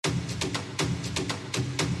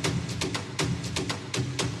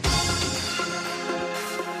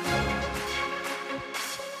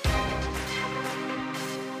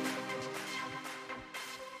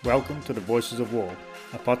Welcome to the Voices of War,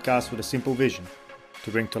 a podcast with a simple vision to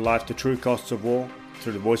bring to life the true costs of war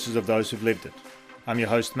through the voices of those who've lived it. I'm your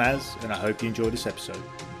host Maz, and I hope you enjoy this episode.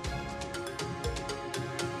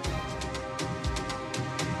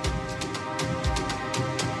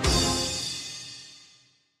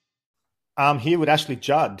 I'm here with Ashley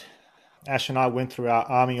Judd. Ash and I went through our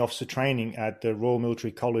Army officer training at the Royal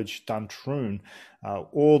Military College, Duntroon,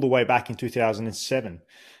 all the way back in 2007.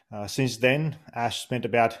 Since then, Ash spent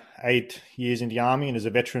about 8 years in the Army and is a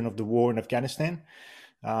veteran of the war in Afghanistan.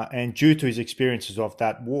 And due to his experiences of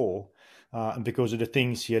that war, and because of the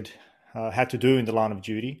things he had to do in the line of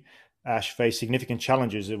duty, Ash faced significant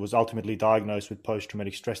challenges and was ultimately diagnosed with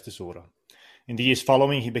post-traumatic stress disorder. In the years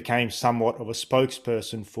following, he became somewhat of a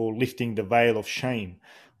spokesperson for lifting the veil of shame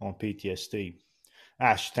on PTSD.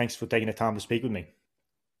 Ash, thanks for taking the time to speak with me.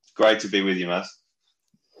 Great to be with you,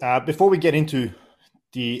 Matt. Before we get into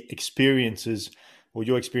the experiences or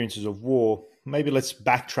your experiences of war, maybe let's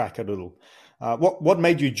backtrack a little. What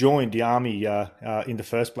made you join the Army in the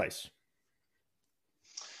first place?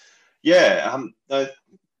 Yeah,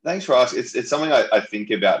 thanks for asking. It's something I think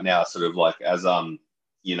about now, sort of like as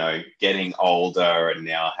getting older and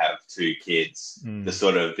now have 2 kids.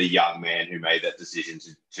 The young man who made that decision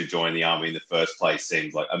to join the Army in the first place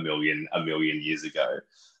seems like a million years ago.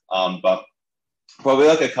 But probably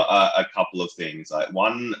like a couple of things. Like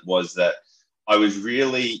one was that I was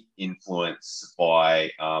really influenced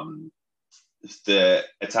by the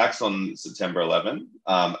attacks on September 11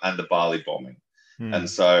 and the Bali bombing. And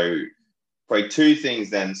so probably 2 things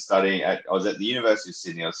then I was at the University of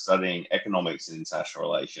Sydney. I was studying economics and international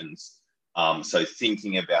relations. So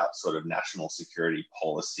thinking about sort of national security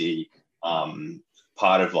policy,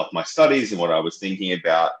 part of like my studies and what I was thinking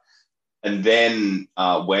about. And then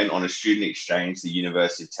went on a student exchange to the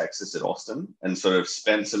University of Texas at Austin and sort of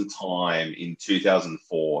spent some time in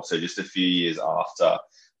 2004. So just a few years after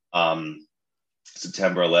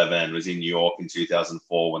September 11, was in New York in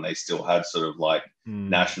 2004 when they still had sort of like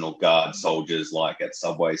National Guard soldiers like at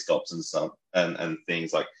subway stops and stuff and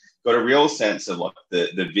things. Like got a real sense of like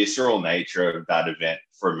the visceral nature of that event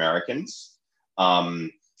for Americans.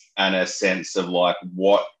 And a sense of like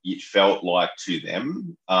what it felt like to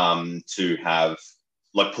them to have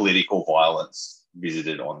like political violence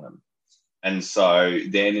visited on them. And so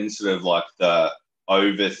then in sort of like the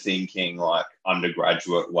overthinking, like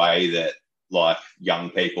undergraduate way that like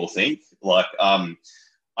young people think, like I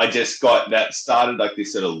just got that started like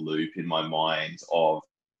this sort of loop in my mind of,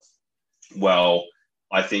 well,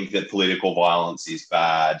 I think that political violence is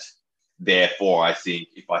bad. Therefore, I think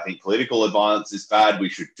if I think political violence is bad, we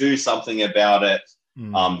should do something about it.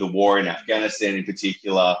 The war in Afghanistan in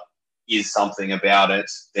particular is something about it.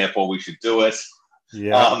 Therefore, we should do it.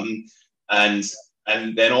 Yeah. And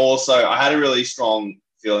then also I had a really strong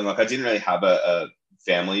feeling like I didn't really have a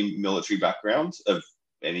family military background of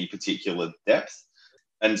any particular depth.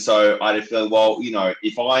 And so I had a feeling, well,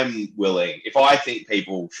 if I'm willing, if I think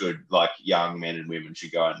people should, like young men and women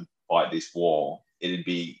should go and fight this war, it'd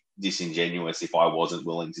be disingenuous if I wasn't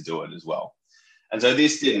willing to do it as well. And so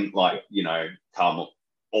this didn't come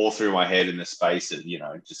all through my head in the space of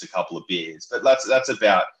just a couple of beers, but that's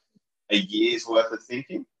about a year's worth of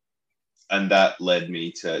thinking, and that led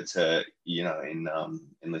me to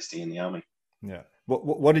enlisting in the Army. Yeah.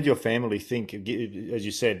 What did your family think? As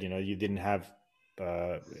you said, you didn't have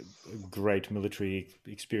great military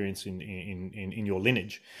experience in your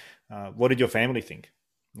lineage. What did your family think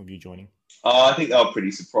of you joining? I think they were pretty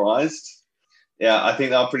surprised. Yeah, I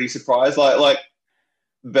think they were pretty surprised. But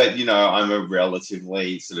I'm a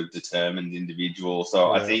relatively sort of determined individual,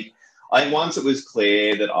 so yeah. I think once it was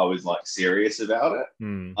clear that I was like serious about it,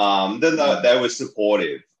 then they were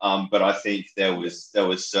supportive. But I think there was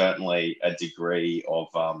certainly a degree of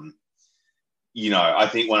I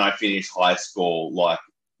think when I finished high school, like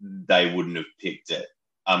they wouldn't have picked it,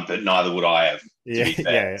 but neither would I have. To be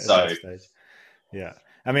fair. Yeah.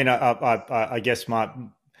 I mean, I guess my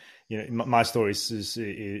story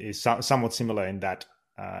is somewhat similar in that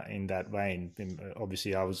vein.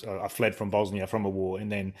 Obviously, I fled from Bosnia from a war,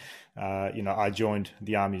 and then I joined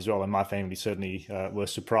the Army as well, and my family certainly were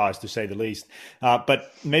surprised, to say the least.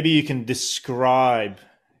 But maybe you can describe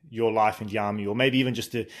your life in the Army, or maybe even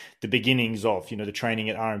just the beginnings of the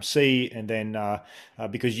training at RMC, and then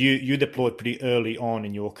because you deployed pretty early on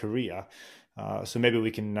in your career. So maybe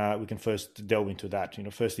we can first delve into that.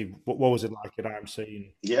 Firstly, what was it like at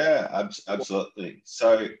RMC? Yeah, absolutely.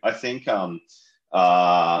 So I think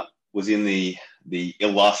was in the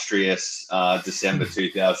illustrious December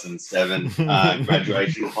 2007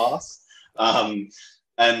 graduation class, and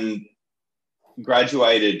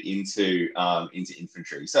graduated into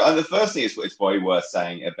infantry. So the first thing is it's probably worth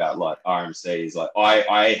saying about like RMC is like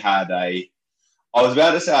I was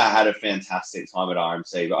about to say I had a fantastic time at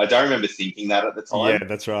RMC, but I don't remember thinking that at the Yeah, time.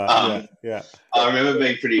 that's right. Yeah. I remember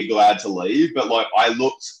being pretty glad to leave, but like I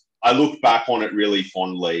looked back on it really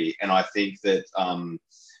fondly, and I think that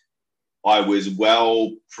I was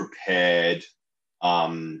well prepared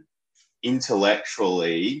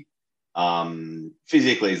intellectually.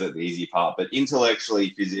 Physically is like the easy part, but intellectually,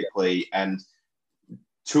 physically, and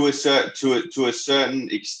to a certain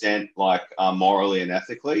extent, like morally and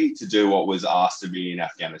ethically, to do what was asked of me in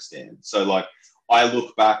Afghanistan. So, like, I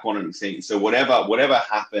look back on it and think, so whatever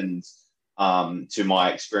happened to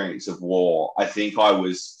my experience of war, I think I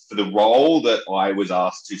was, for the role that I was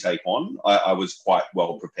asked to take on, I was quite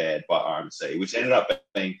well prepared by RMC, which ended up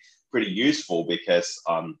being pretty useful because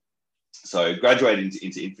so graduated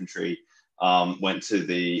into infantry. Went to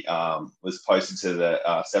was posted to the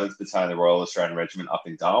 7th Battalion of the Royal Australian Regiment up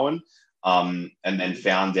in Darwin, and then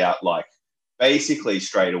found out like basically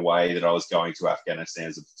straight away that I was going to Afghanistan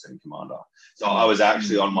as a platoon commander. So I was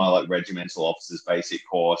actually on my like regimental officers basic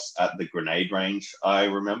course at the grenade range, I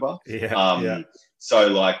remember. Yeah. So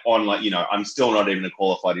like on like, I'm still not even a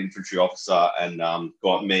qualified infantry officer, and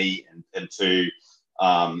got me and two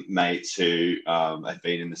mates who had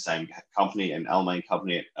been in the same company, an Almain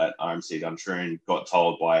company at RMC Duntroon, got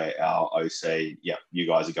told by our OC, yeah, you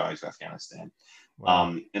guys are going to Afghanistan.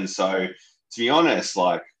 Wow. And so, to be honest,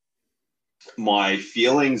 like my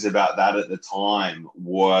feelings about that at the time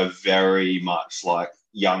were very much like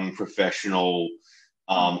young professional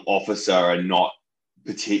officer and not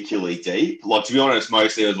particularly deep. Like, to be honest,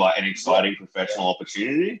 mostly it was like an exciting professional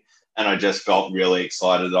opportunity, and I just felt really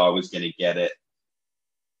excited that I was going to get it.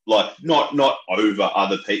 Like not over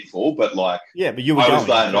other people, but like But you were I was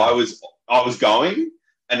going. glad I was going,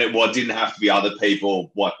 and it didn't have to be other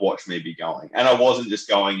people like watch me be going, and I wasn't just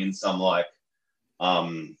going in some like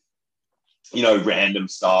random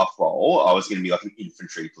staff role. I was going to be like an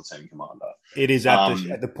infantry platoon commander. It is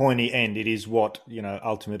at the pointy end. It is what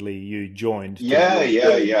ultimately you joined.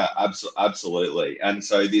 Absolutely. And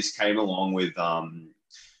so this came along with our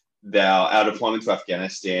deployment to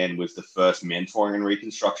Afghanistan was the first mentoring and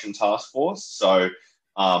reconstruction task force. So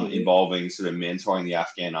involving sort of mentoring the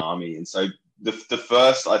Afghan army. And so the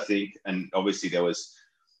first, I think, and obviously there was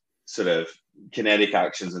sort of kinetic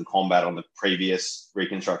actions and combat on the previous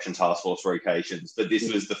reconstruction task force rotations, but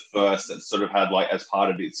this was the first that sort of had like as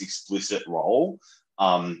part of its explicit role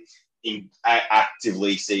in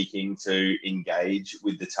actively seeking to engage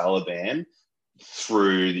with the Taliban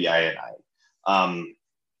through the ANA.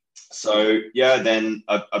 Then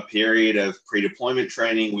a period of pre-deployment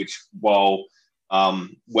training, which while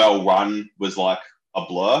well run was like a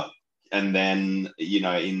blur. And then,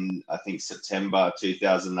 in I think September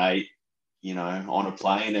 2008, on a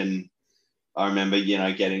plane, and I remember,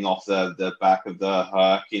 getting off the back of the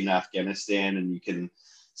Herc in Afghanistan, and you can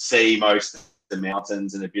see most of the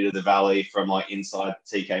mountains and a bit of the valley from like inside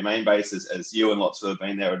TK main base, as you and lots who have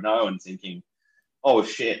been there would know, and thinking, oh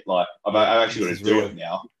shit, like I've actually got to do it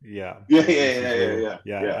now. Yeah,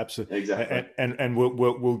 absolutely, exactly. And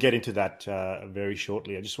we'll get into that very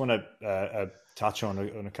shortly. I just want to touch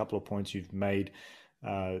on a couple of points you've made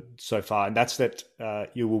so far, and that's that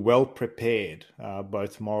you were well prepared,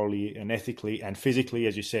 both morally and ethically, and physically,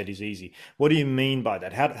 as you said, is easy. What do you mean by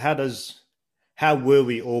that? How were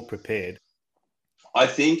we all prepared? I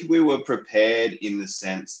think we were prepared in the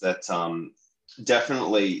sense that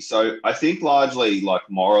definitely. So I think largely like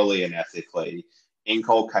morally and ethically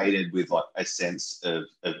inculcated with like a sense of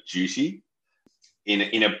duty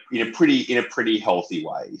in a pretty healthy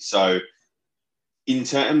way. So in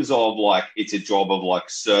terms of like it's a job of like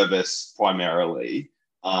service primarily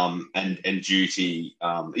and duty,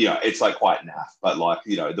 it's like quite naff, but like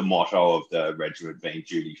the motto of the regiment being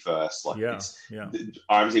duty first. Like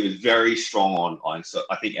RMC was very strong on so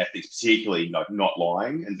I think ethics, particularly not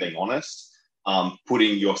lying and being honest.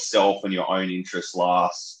 Putting yourself and your own interests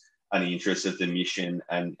last, and the interests of the mission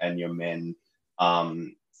and your men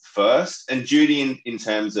first. And duty in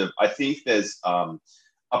terms of, I think there's a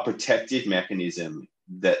protective mechanism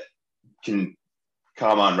that can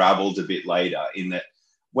come unraveled a bit later, in that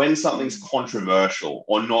when something's controversial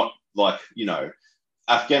or not, like,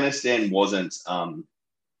 Afghanistan wasn't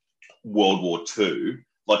World War II.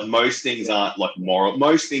 Like most things aren't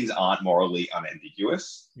morally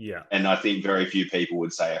unambiguous. Yeah. And I think very few people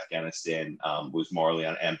would say Afghanistan was morally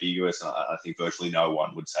unambiguous. And I think virtually no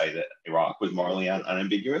one would say that Iraq was morally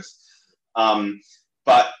unambiguous.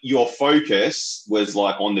 But your focus was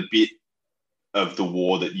like on the bit of the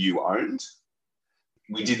war that you owned.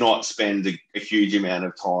 we did not spend a huge amount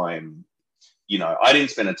of time. I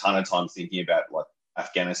didn't spend a ton of time thinking about like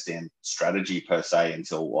Afghanistan strategy per se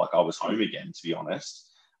until like I was home again, to be honest.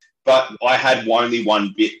 But I had only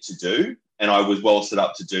one bit to do, and I was well set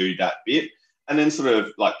up to do that bit. And then sort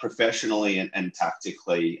of like professionally and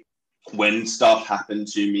tactically, when stuff happened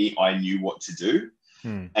to me, I knew what to do.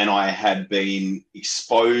 And I had been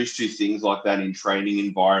exposed to things like that in training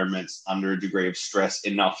environments under a degree of stress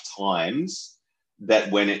enough times that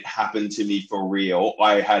when it happened to me for real,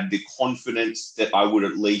 I had the confidence that I would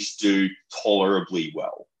at least do tolerably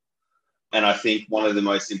well. And I think one of the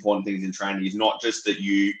most important things in training is not just that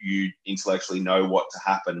you intellectually know what to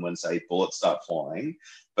happen when, say, bullets start flying,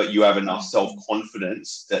 but you have enough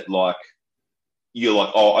self-confidence that like you're like,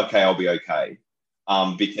 oh, okay, I'll be okay.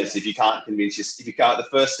 Because if you can't the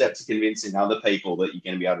first step to convincing other people that you're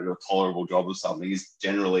going to be able to do a tolerable job of something is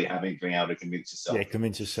generally being able to convince yourself. Yeah,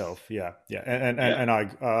 convince yourself. Yeah. And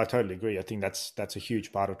I totally agree. I think that's a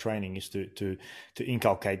huge part of training is to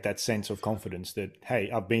inculcate that sense of confidence that, hey,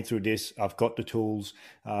 I've been through this, I've got the tools,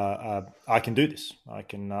 I can do this, I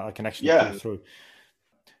can actually pull through.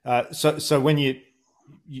 So when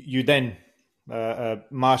you then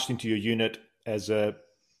marched into your unit as a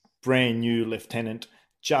brand new lieutenant,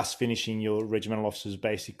 just finishing your regimental officer's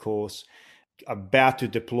basic course, about to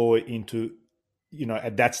deploy into,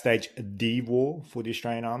 at that stage, a D war for the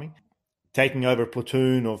Australian Army, taking over a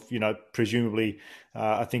platoon of, presumably,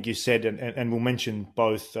 I think you said, and we'll mention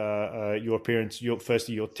both your appearance,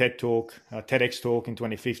 firstly your TEDx talk in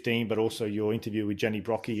 2015, but also your interview with Jenny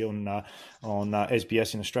Brocky on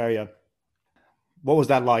SBS in Australia. What was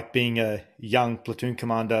that like being a young platoon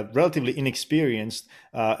commander, relatively inexperienced,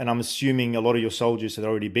 and I'm assuming a lot of your soldiers had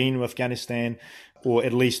already been to Afghanistan, or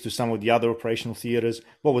at least to some of the other operational theatres?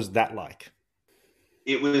 What was that like?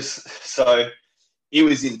 It was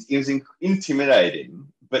intimidating,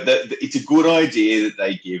 but it's a good idea that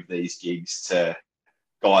they give these gigs to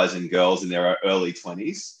guys and girls in their early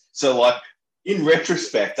 20s. So like, in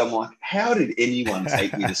retrospect, I'm like, how did anyone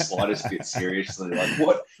take me the slightest bit seriously? Like,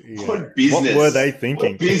 what business? What were they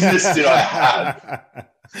thinking? What business did I have?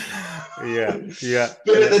 Yeah.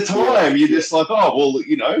 But at the time, you're just like, oh, well,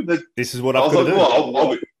 this is what I've got to do.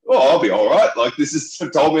 Well, I'll be all right. Like, this is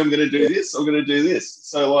told me I'm going to do this. I'm going to do this.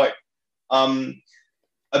 So, like,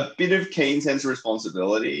 a bit of keen sense of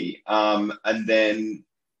responsibility, and then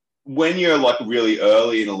when you're like really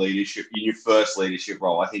early in in your first leadership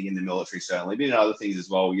role, I think in the military certainly, but in other things as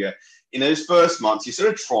well, in those first months, you're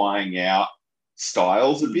sort of trying out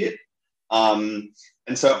styles a bit. And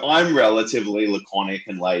so I'm relatively laconic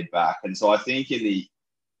and laid back. And so I think it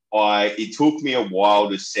took me a while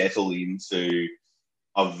to settle into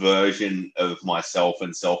a version of myself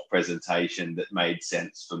and self-presentation that made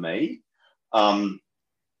sense for me.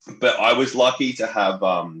 But I was lucky to have,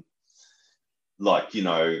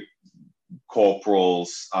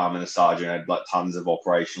 corporals and a sergeant had like tons of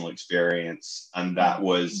operational experience, and that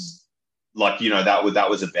was that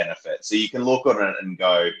was a benefit. So you can look at it and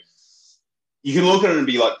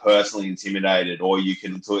be like personally intimidated, or you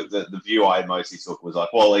can the view I mostly took was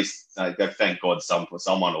like, well, at least thank God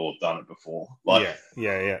someone will have done it before. Like,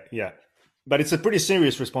 yeah. But it's a pretty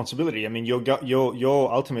serious responsibility. I mean,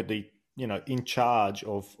 you're ultimately in charge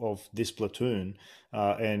of this platoon,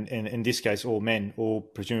 and in this case, all men, all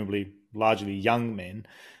presumably largely young men.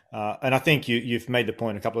 And I think you've made the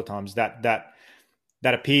point a couple of times that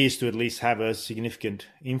appears to at least have a significant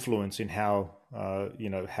influence in how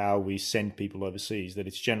how we send people overseas. That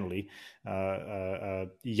it's generally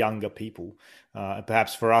younger people.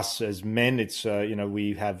 Perhaps for us as men, it's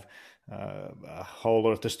we have a whole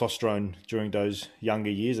lot of testosterone during those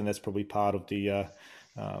younger years, and that's probably part of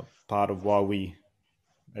why we,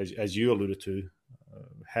 as you alluded to,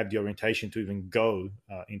 have the orientation to even go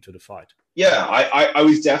into the fight. Yeah, I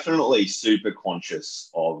was definitely super conscious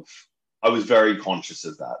of. I was very conscious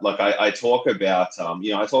of that. Like I talk about,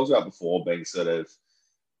 I talked about before being sort of,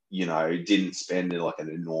 didn't spend like an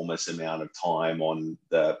enormous amount of time on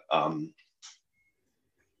the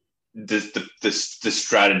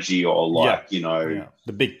strategy or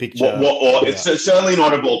the big picture. It's certainly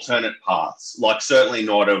not of alternate paths. Like certainly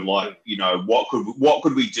not of like what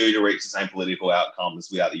could we do to reach the same political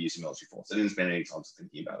outcomes without the use of military force. I didn't spend any time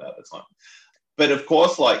thinking about that at the time. But of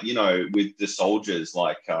course, like with the soldiers,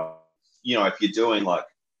 like if you're doing like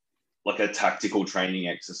a tactical training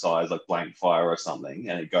exercise like blank fire or something,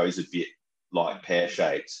 and it goes a bit like pear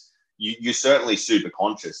shaped, you're certainly super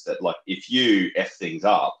conscious that like if you f things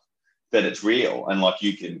up, that it's real, and like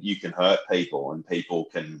you can hurt people and people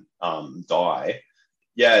can die.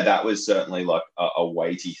 Yeah, that was certainly like a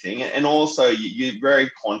weighty thing. And also you're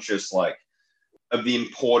very conscious, like of the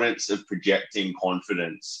importance of projecting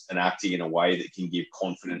confidence and acting in a way that can give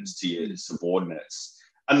confidence to your subordinates.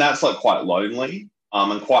 And that's like quite lonely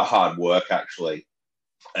and quite hard work, actually.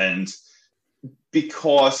 And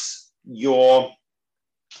because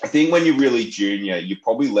I think when you're really junior, you're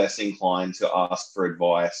probably less inclined to ask for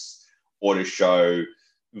advice or to show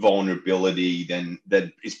vulnerability than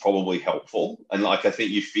that is probably helpful. And like, I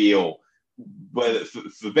think you feel, whether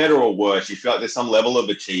for better or worse, you feel like there's some level of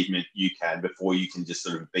achievement you can before you can just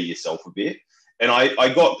sort of be yourself a bit. And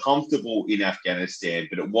I got comfortable in Afghanistan,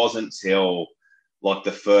 but it wasn't till like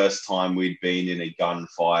the first time we'd been in a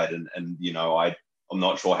gunfight, and you know, I'm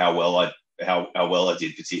not sure how well I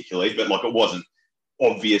did particularly, but like it wasn't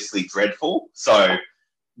obviously dreadful. So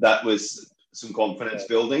that was some confidence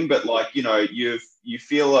building. But like, you know, you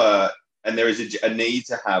feel and there is a need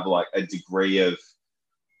to have like a degree of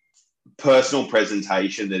personal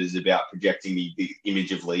presentation that is about projecting the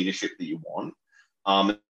image of leadership that you want.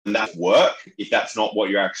 And that's work. If that's not what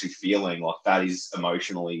you're actually feeling, like that is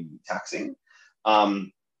emotionally taxing.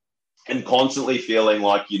 And constantly feeling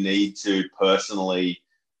like you need to personally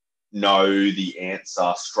know the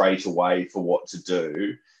answer straight away for what to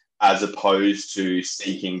do, as opposed to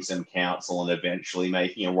seeking some counsel and eventually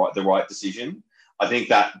making the right decision. I think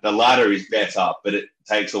that the latter is better, but it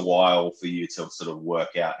takes a while for you to sort of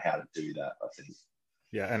work out how to do that, I think.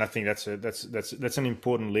 Yeah, and I think that's an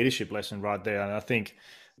important leadership lesson right there. And I think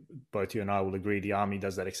both you and I will agree the Army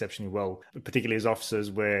does that exceptionally well, particularly as officers.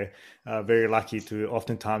 We're very lucky to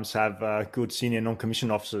oftentimes have good senior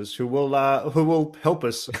non-commissioned officers who will help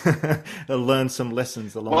us learn some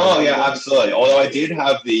lessons along the way. Well, yeah, absolutely. Although I did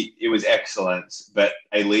have it was excellent, but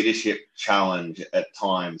a leadership challenge at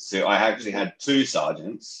times. So I actually had two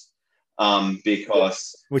sergeants.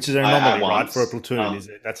 Because which is an anomaly, right, for a platoon, is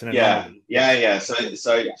it? That's an anomaly. Yeah. So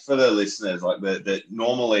for the listeners, like the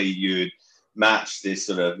normally you'd match this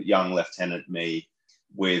sort of young lieutenant me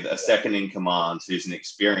with a second in command who's an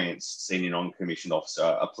experienced senior non-commissioned officer,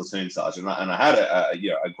 a platoon sergeant, and I had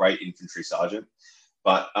a great infantry sergeant.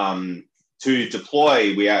 But to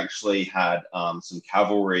deploy, we actually had some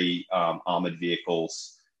cavalry armored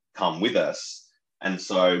vehicles come with us. And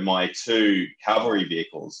so my two cavalry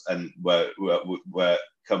vehicles were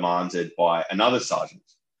commanded by another sergeant.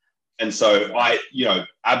 And so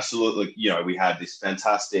absolutely, we had this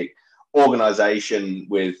fantastic organization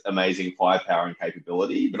with amazing firepower and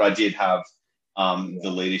capability, but I did have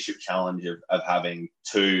the leadership challenge of having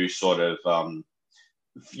to sort of,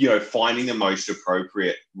 finding the most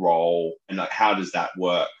appropriate role and like, how does that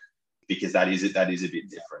work? Because that is a bit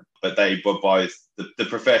different. But they were both, the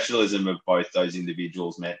professionalism of both those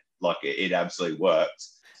individuals meant like it absolutely worked.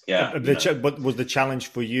 Yeah. But was the challenge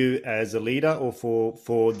for you as a leader, or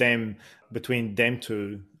for them, between them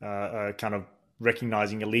two, kind of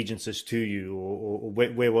recognizing allegiances to you, or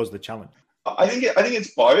where was the challenge? I think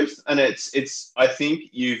it's both, and it's. I think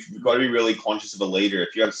you've got to be really conscious of a leader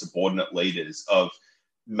if you have subordinate leaders of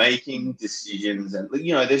making decisions, and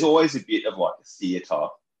there's always a bit of like theatre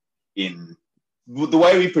in the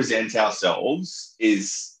way we present ourselves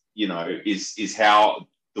is how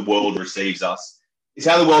the world receives us. It's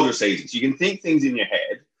how the world receives us. You can think things in your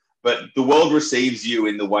head, but the world receives you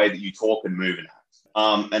in the way that you talk and move and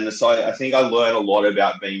act. And so I think I learned a lot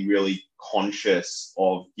about being really conscious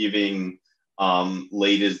of giving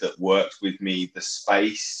leaders that worked with me the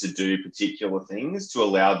space to do particular things to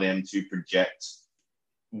allow them to project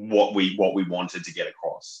what we wanted to get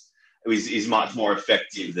across. Is much more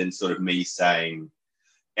effective than sort of me saying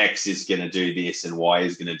X is going to do this and Y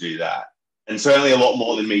is going to do that. And certainly a lot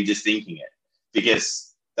more than me just thinking it,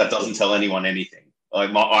 because that doesn't tell anyone anything. Like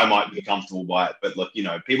I might be comfortable by it, but look,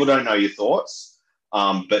 people don't know your thoughts.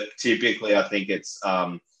 But typically I think it's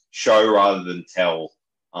show rather than tell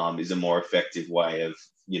is a more effective way of,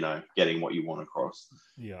 getting what you want across.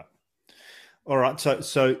 Yeah. All right.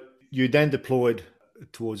 So you then deployed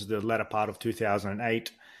towards the latter part of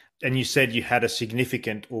 2008. And you said you had a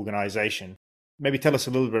significant organization. Maybe tell us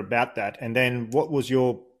a little bit about that. And then what was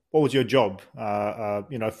your job,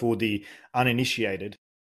 for the uninitiated?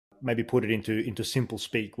 Maybe put it into simple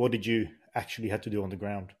speak. What did you actually have to do on the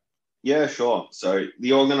ground? Yeah, sure. So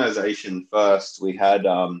the organization first, we had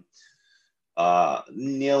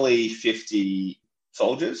nearly 50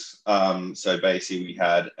 soldiers. So basically we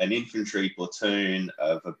had an infantry platoon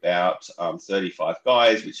of about 35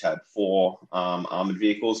 guys, which had 4 armored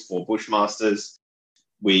vehicles, 4 Bushmasters.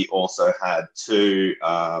 We also had 2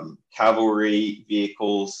 cavalry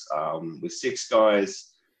vehicles with 6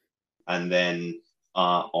 guys. And then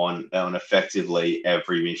on effectively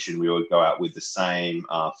every mission, we would go out with the same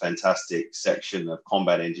fantastic section of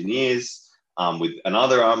combat engineers with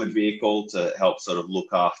another armored vehicle to help sort of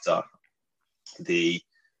look after the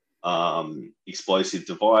explosive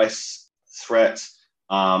device threat.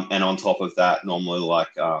 And on top of that, normally like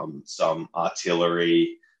some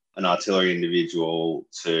artillery, an artillery individual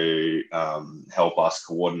to help us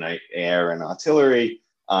coordinate air and artillery,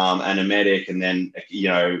 and a medic, and then,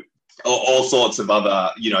 all sorts of other,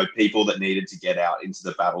 people that needed to get out into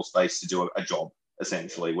the battle space to do a job,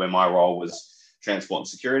 essentially, where my role was transport and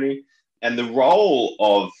security. And the role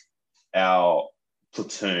of our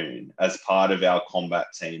platoon as part of our combat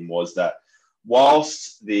team was that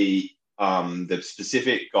whilst the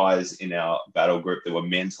specific guys in our battle group that were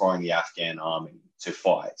mentoring the Afghan army to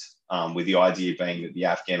fight, with the idea being that the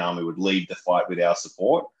Afghan army would lead the fight with our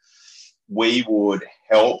support, we would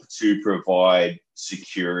help to provide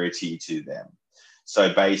security to them.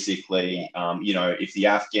 So basically, if the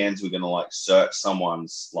Afghans were going to like search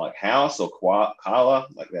someone's like house or kala,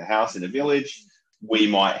 like their house in a village, we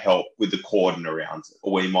might help with the cordon around it,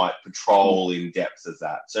 or we might patrol in depth of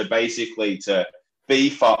that. So basically to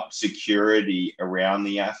beef up security around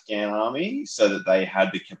the Afghan army so that they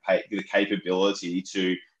had the capability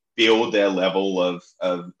to build their level of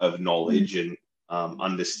knowledge and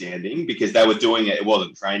understanding, because they were doing it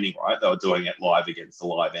wasn't training, right? They were doing it live against a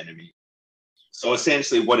live enemy. So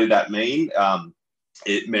essentially, what did that mean?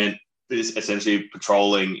 It meant essentially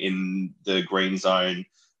patrolling in the green zone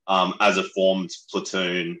as a formed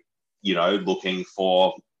platoon, looking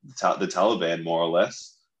for the Taliban, more or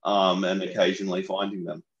less, and occasionally finding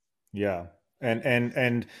them. Yeah.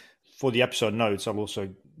 And for the episode notes, I'll also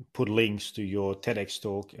put links to your TEDx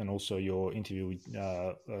talk and also your interview with,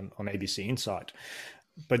 on ABC Insight.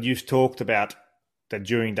 But you've talked about that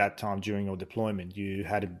during that time, during your deployment, you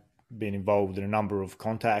had been involved in a number of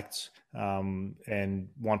contacts, and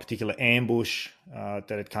one particular ambush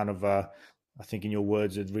that it kind of, I think in your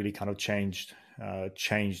words, it really kind of changed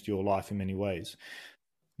your life in many ways.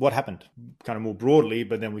 What happened, kind of more broadly,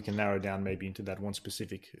 but then we can narrow down maybe into that one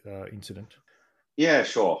specific incident. Yeah,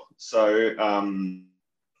 sure. So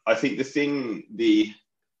I think the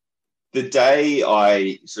day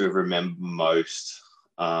I sort of remember most,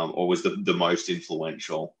 or was the most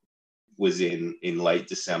influential, was in late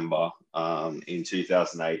December in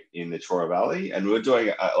 2008 in the Chora Valley, and we were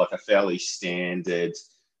doing a fairly standard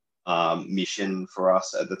mission for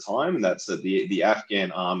us at the time, and that's that the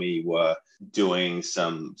Afghan army were doing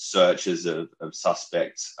some searches of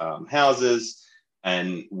suspect houses,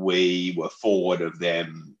 and we were forward of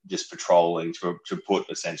them just patrolling to put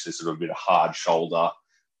essentially sort of a bit of hard shoulder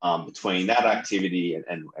between that activity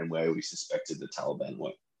and where we suspected the Taliban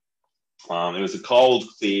were. It was a cold,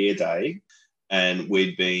 clear day, and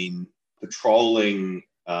we'd been patrolling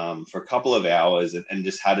for a couple of hours and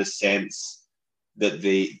just had a sense that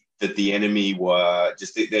the enemy were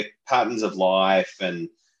just their patterns of life, and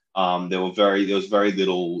there was very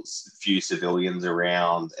few civilians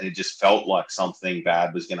around, and it just felt like something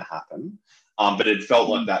bad was going to happen. But it felt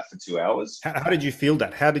like that for 2 hours. How did you feel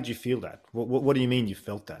that? What do you mean you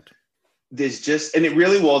felt that? And it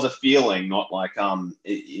really was a feeling, not like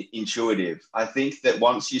intuitive. I think that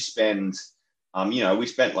once you spend, we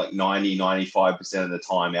spent like 95% of the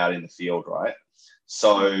time out in the field, right?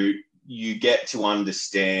 So you get to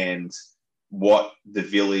understand what the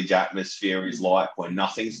village atmosphere is like when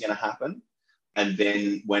nothing's going to happen, and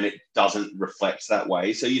then when it doesn't reflect that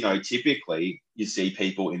way. So, typically you see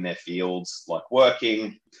people in their fields, like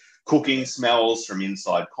working, cooking smells from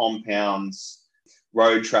inside compounds,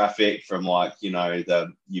 road traffic from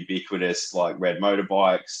the ubiquitous red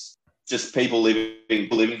motorbikes, just people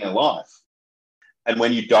living their life. And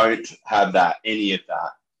when you don't have any of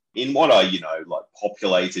that in what are,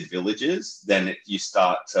 populated villages, then you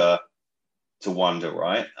start to wonder,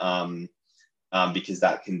 right? Because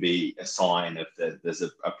that can be a sign of there's a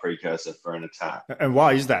precursor for an attack. And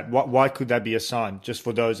why is that? Why could that be a sign? Just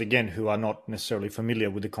for those, again, who are not necessarily familiar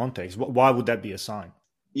with the context, why would that be a sign?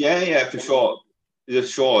 Yeah, for sure. Yeah,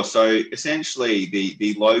 sure. So essentially,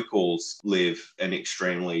 the locals live an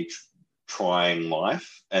extremely trying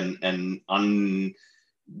life, and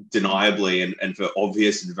undeniably, and for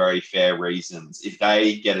obvious and very fair reasons, if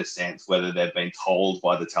they get a sense whether they've been told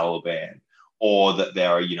by the Taliban or that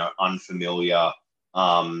there are unfamiliar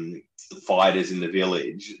fighters in the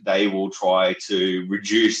village, they will try to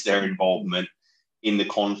reduce their involvement in the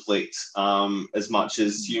conflict as much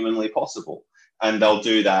as humanly possible, and they'll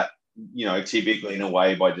do that typically in a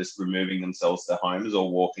way by just removing themselves to homes or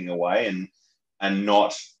walking away and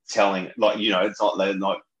not telling, it's not, they're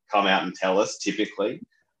not come out and tell us typically,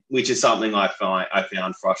 which is something I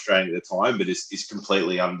found frustrating at the time, but is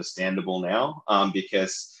completely understandable now,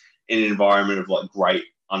 because in an environment of great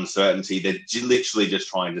uncertainty. They're literally just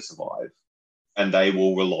trying to survive, and they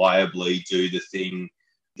will reliably do the thing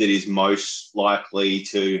that is most likely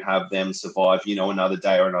to have them survive, another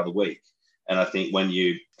day or another week. And I think when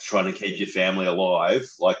you're trying to keep your family alive,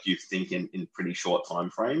 like you think in pretty short time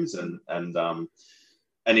frames, and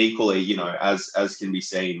equally, as can be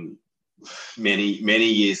seen many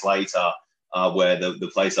years later, where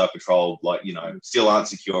the place I patrolled, still aren't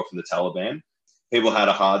secure from the Taliban. People had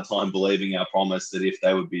a hard time believing our promise that if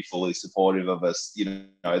they would be fully supportive of us,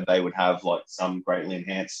 they would have some greatly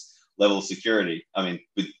enhanced level of security. I mean,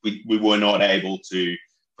 we were not able to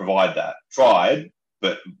provide that. Tried,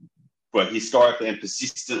 but were historically and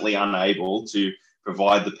persistently unable to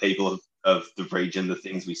provide the people of the region the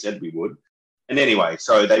things we said we would. And anyway,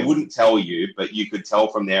 so they wouldn't tell you, but you could tell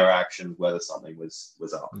from their actions whether something was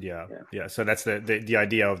up. Yeah. So that's the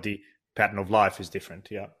idea of the pattern of life is different.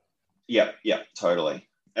 Yeah, totally.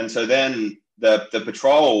 And so then the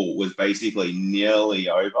patrol was basically nearly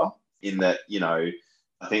over in that,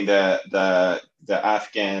 I think the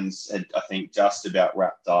Afghans had, I think, just about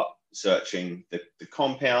wrapped up searching the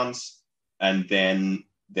compounds. And then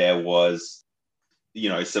there was,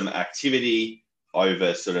 some activity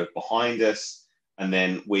over sort of behind us. And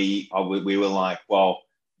then we were like, well,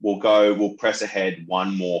 we'll press ahead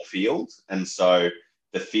one more field. And so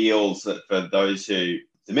the fields that for those who,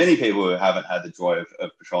 the many people who haven't had the joy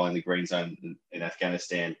of patrolling the green zone in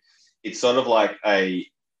Afghanistan, it's sort of like a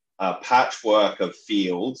patchwork of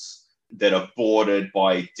fields that are bordered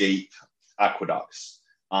by deep aqueducts.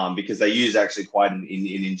 Because they use actually quite an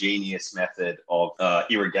ingenious method of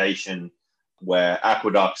irrigation, where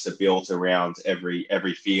aqueducts are built around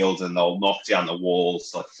every field, and they'll knock down the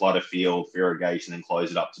walls, like flood a field for irrigation, and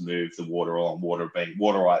close it up to move the water on.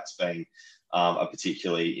 Water rights being a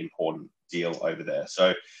particularly important deal over there.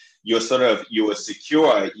 So you were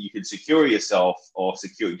secure. You could secure yourself or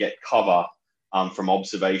get cover from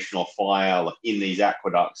observational fire in these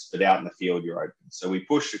aqueducts, but out in the field you're open. So we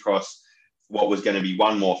pushed across what was going to be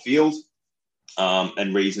one more field,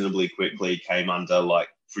 and reasonably quickly came under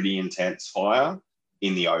pretty intense fire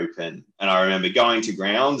in the open. And I remember going to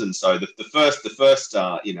ground, and so the first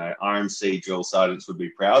RMC drill sergeants would be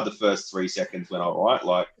proud. The first 3 seconds went all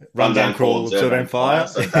right, run down, crawl, observe, and fire.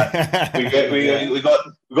 So that, we got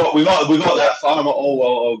that far,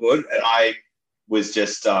 all good. And I was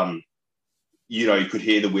just you could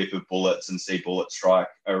hear the whip of bullets and see bullets strike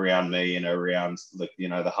around me and around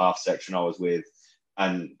the half section I was with.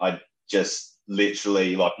 And I just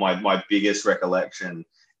literally, my biggest recollection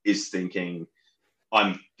is thinking,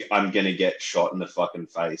 I'm going to get shot in the fucking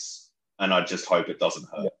face, and I just hope it doesn't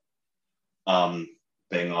hurt.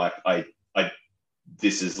 Being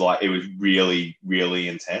this is it was really, really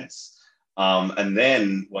intense. And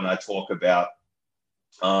then when I talk about,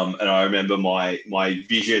 and I remember my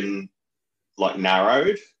vision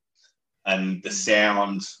narrowed, and the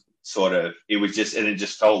sound it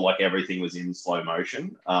just felt like everything was in slow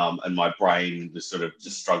motion. And my brain was sort of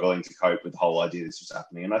just struggling to cope with the whole idea this was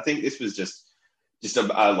happening. And I think this was just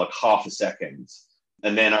half a second.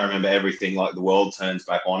 And then I remember everything, the world turns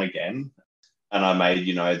back on again. And I made,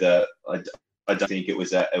 I don't think it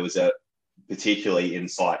was a particularly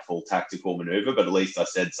insightful tactical maneuver, but at least I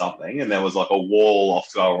said something. And there was a wall off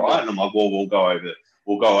to our right. And I'm like, well, we'll go over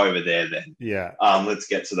there then. Yeah. Let's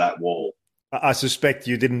get to that wall. I suspect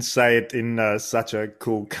you didn't say it in such a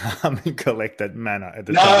cool, calm, and collected manner at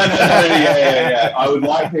the time. No, yeah. I would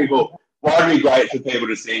like people. What would be great for people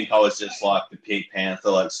to see in college, just the Pink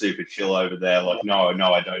Panther, super chill over there. No, I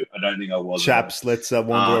don't think I was. Chaps, let's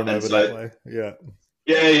wander on over that way. Yeah.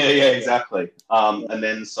 Yeah, exactly. And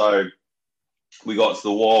then so we got to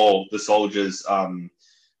the wall. The soldiers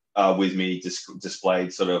with me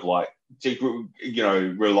displayed relied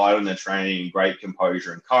on their training, great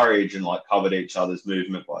composure and courage, and covered each other's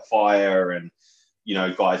movement by fire. And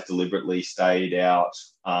guys deliberately stayed out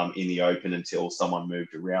in the open until someone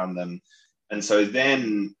moved around them. And so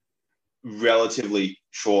then relatively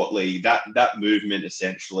shortly, that movement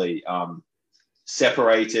essentially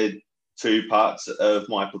separated two parts of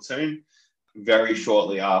my platoon. Very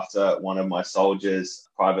shortly after, one of my soldiers,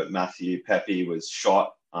 Private Matthew Pepe, was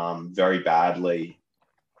shot very badly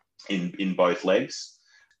in both legs.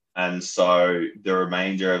 And so the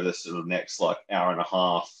remainder of the next hour and a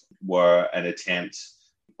half were an attempt,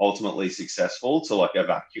 ultimately successful, to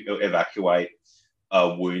evacuate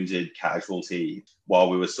a wounded casualty while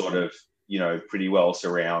we were pretty well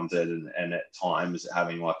surrounded and at times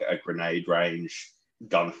having a grenade range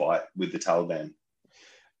gunfight with the Taliban.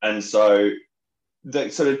 And so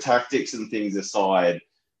the tactics and things aside,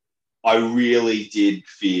 I really did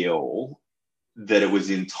feel that it was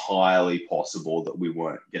entirely possible that we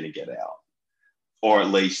weren't going to get out, or at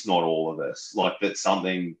least not all of us, like that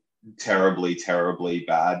something terribly, terribly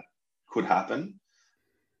bad could happen.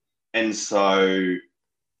 And so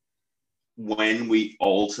when we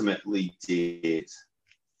ultimately did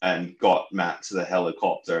and got Matt to the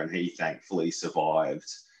helicopter and he thankfully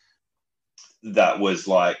survived, that was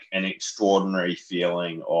like an extraordinary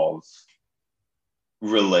feeling of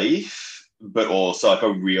relief, but also like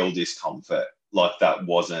a real discomfort. Like that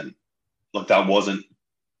wasn't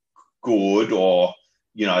good, or,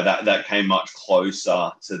 you know, that came much closer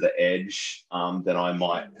to the edge than I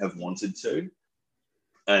might have wanted to.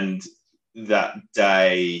 And that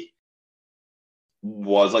day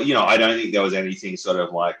was like, you know, I don't think there was anything sort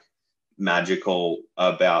of like magical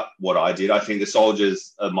about what I did. I think the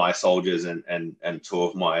soldiers, my soldiers and two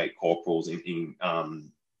of my corporals in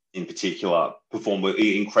particular performed with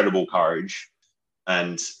incredible courage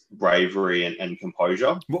and bravery and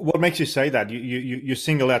composure. What makes you say that? You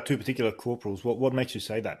single out two particular corporals. What makes you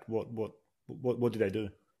say that? What did they do?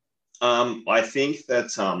 I think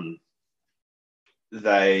that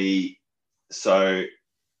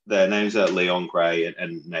their names are Leon Gray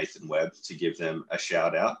and Nathan Webb, to give them a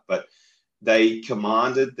shout out, but they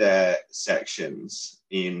commanded their sections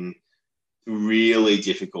in really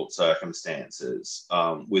difficult circumstances,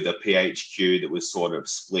 with a PHQ that was sort of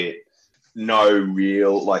split. No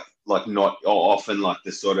real, like not often, like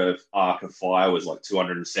the sort of arc of fire was like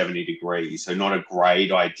 270 degrees. So not a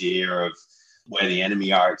great idea of where the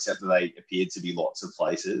enemy are, except that they appeared to be lots of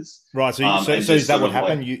places. Right. So is that what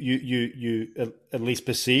happened? Like, you at least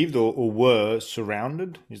perceived or were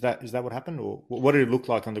surrounded? Is that what happened, or what did it look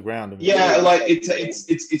like on the ground? Yeah, like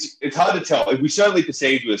it's hard to tell. We certainly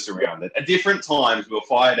perceived we were surrounded. At different times, we were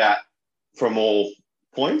fired at from all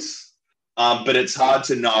points. But it's hard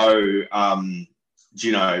to know,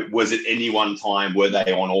 you know, was it any one time, were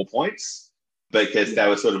they on all points? Because they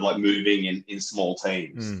were sort of like moving in small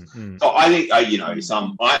teams. So I think, you know,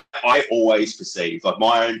 I always perceive, like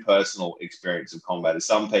my own personal experience of combat is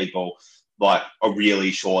some people like are really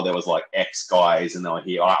sure there was like X guys and they were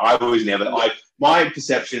here. My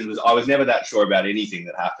perception was I was never that sure about anything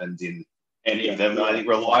that happened in any of them. I think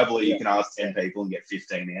reliably you can ask 10 people and get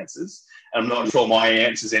 15 answers. And I'm not sure my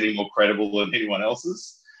answer is any more credible than anyone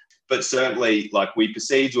else's. But certainly, like, we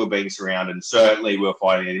perceived we were being surrounded, and certainly we were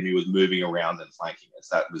fighting an enemy who was moving around and flanking us.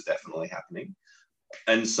 That was definitely happening.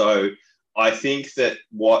 And so I think that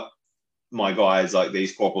what my guys, like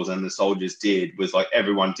these corporals and the soldiers, did was like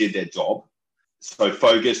everyone did their job. So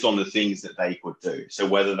focused on the things that they could do. So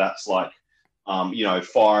whether that's like, you know,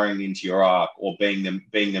 firing into your arc or being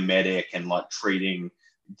the medic and like treating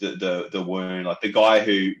the wound, like the guy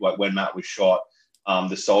who, like when Matt was shot,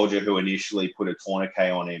 the soldier who initially put a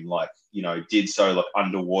tourniquet on him, like, you know, did so like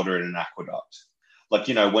underwater in an aqueduct. Like,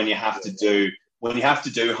 you know, when you have to do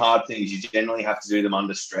hard things, you generally have to do them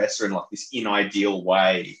under stress or in like this unideal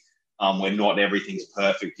way, where not everything's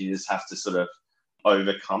perfect. You just have to sort of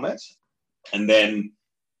overcome it. And then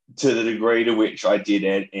to the degree to which I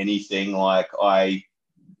did anything, like I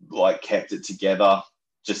like kept it together,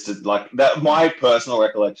 just to, like that. My personal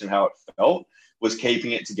recollection, how it felt, was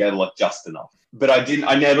keeping it together like just enough. But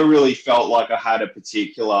I never really felt like I had a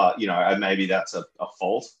particular, you know, and maybe that's a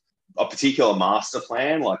fault, a particular master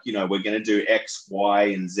plan. Like, you know, we're going to do X, Y,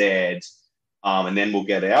 and Z, and then we'll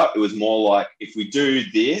get out. It was more like, if we do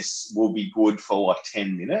this, we'll be good for like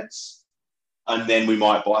 10 minutes. And then we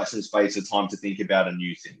might buy some space of time to think about a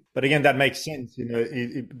new thing. But again, that makes sense, you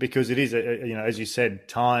know, because it is, you know, as you said,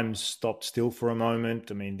 time stopped still for a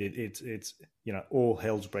moment. I mean, it's you know, all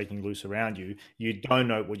hell's breaking loose around you. You don't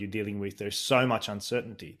know what you're dealing with. There's so much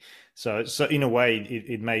uncertainty. So in a way,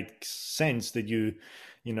 it makes sense that you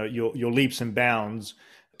know, your leaps and bounds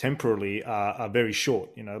temporarily are very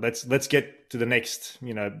short. You know, let's get to the next,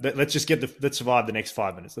 you know, let's survive the next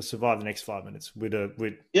 5 minutes. Let's survive the next 5 minutes with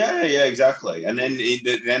yeah, exactly. And then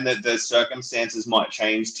the circumstances might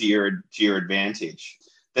change to your advantage.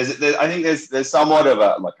 I think there's somewhat of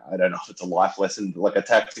a, like, I don't know if it's a life lesson, like a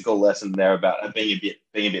tactical lesson there about being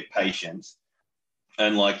a bit patient.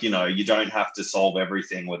 And like, you know, you don't have to solve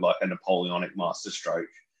everything with like a Napoleonic masterstroke.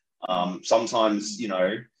 Sometimes, you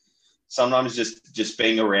know, just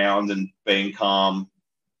being around and being calm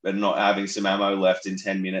and not having some ammo left in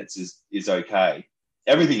 10 minutes is okay.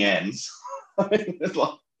 Everything ends. I mean, it's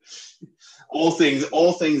like all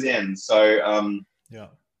things end. So yeah.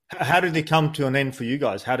 How did it come to an end for you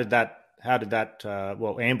guys? How did that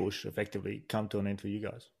ambush effectively come to an end for you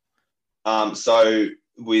guys? So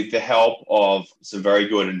with the help of some very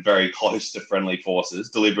good and very close to friendly forces,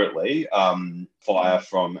 deliberately fire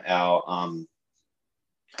from our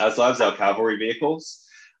as lives, our cavalry vehicles.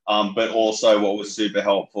 But also what was super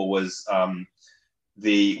helpful was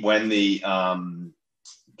when the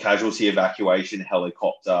casualty evacuation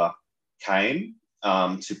helicopter came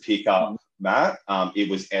to pick up Matt, it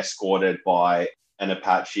was escorted by an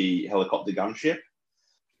Apache helicopter gunship.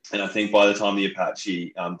 And I think by the time the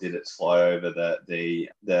Apache did its flyover,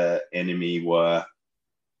 the enemy were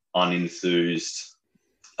unenthused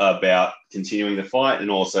about continuing the fight, and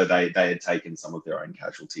also they had taken some of their own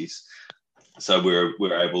casualties. So we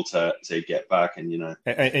were able to get back, and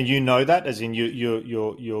and you know that, as in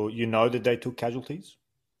you know that they took casualties,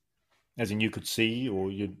 as in you could see,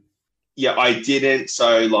 or you. Yeah, I didn't.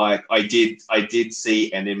 So like I did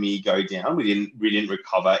see enemy go down. We didn't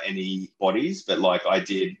recover any bodies, but like I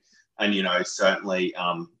did, and certainly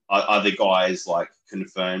other guys like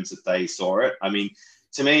confirmed that they saw it. I mean,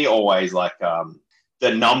 to me, always like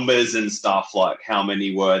the numbers and stuff, like how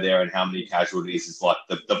many were there and how many casualties, is like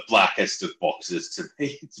the blackest of boxes to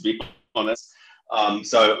me, to be honest.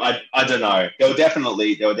 So I don't know. There were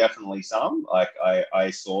definitely some. Like I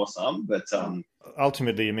saw some, but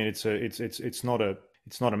ultimately, I mean, it's not a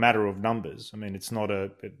matter of numbers. I mean, it's not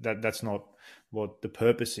that's not what the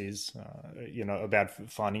purpose is. About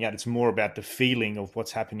finding out. It's more about the feeling of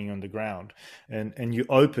what's happening on the ground. And you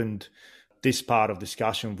opened this part of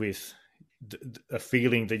discussion with a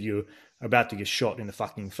feeling that you're about to get shot in the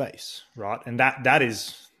fucking face, right? And that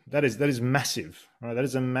is massive, right? That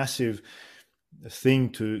is a massive thing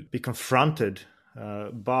to be confronted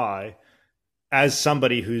by, as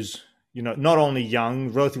somebody who's not only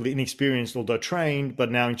young, relatively inexperienced, although trained, but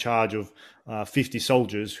now in charge of 50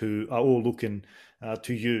 soldiers who are all looking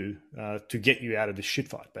to you to get you out of this shit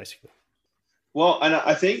fight, basically. Well, and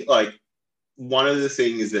I think like one of the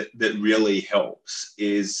things that really helps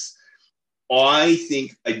is I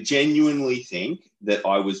genuinely think that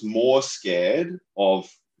I was more scared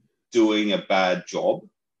of doing a bad job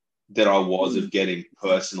than I was of getting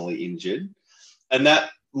personally injured. And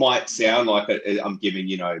that might sound like I'm giving,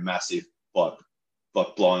 massive, like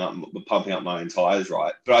blowing up, pumping up my own tires,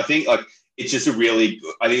 right? But I think it's a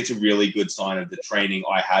really good sign of the training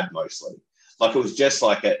I had mostly. Like it was just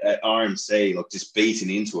like at RMC, like just beaten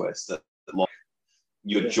into us that like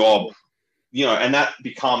your job, and that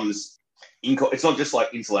becomes, it's not just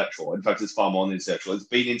like intellectual. In fact, it's far more than intellectual. It's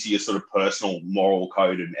beaten into your sort of personal moral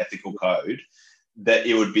code and ethical code, that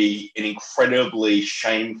it would be an incredibly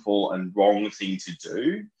shameful and wrong thing to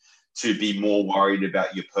do, to be more worried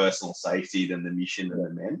about your personal safety than the mission and the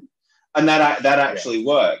men. And that actually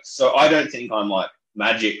works. So I don't think I'm like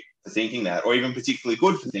magic for thinking that, or even particularly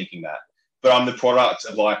good for thinking that. But I'm the product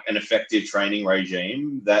of like an effective training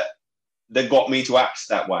regime that got me to act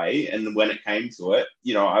that way. And when it came to it,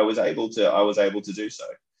 I was able to do so.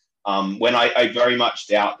 When I very much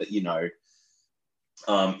doubt that,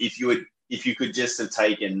 if you could just have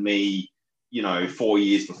taken me, 4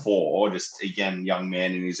 years before, just again, young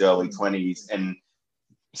man in his early 20s, and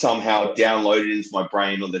somehow downloaded into my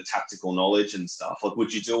brain all the tactical knowledge and stuff, like,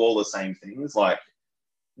 would you do all the same things? Like,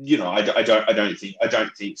 I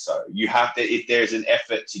don't think so. You have to, if there's an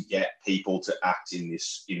effort to get people to act in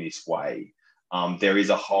this way, there is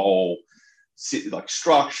a whole like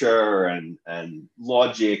structure and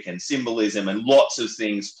logic and symbolism and lots of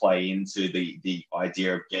things play into the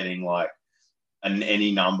idea of getting like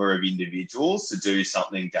any number of individuals to do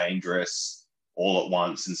something dangerous all at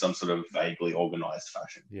once in some sort of vaguely organized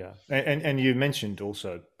fashion. Yeah, and you mentioned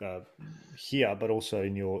also here, but also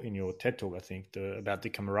in your TED talk, I think, about the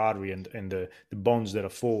camaraderie and the bonds that are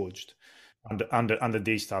forged under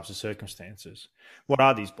these types of circumstances. What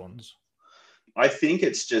are these bonds? I think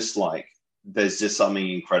it's just like there's just something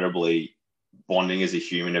incredibly bonding as a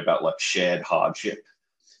human about like shared hardship.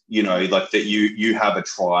 Like that you have a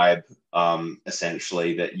tribe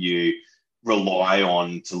essentially that you rely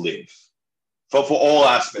on to live. For all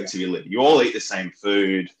aspects of your living. You all eat the same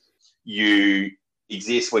food. You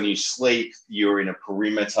exist when you sleep. You're in a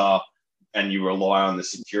perimeter and you rely on the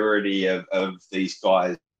security of these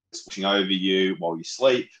guys watching over you while you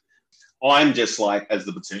sleep. I'm just like, as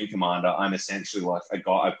the platoon commander, I'm essentially like a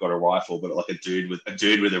guy. I've got a rifle, but like a dude with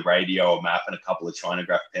a radio, a map, and a couple of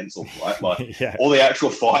Chinograph pencils, right? Like yeah. All the actual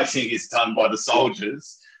fighting is done by the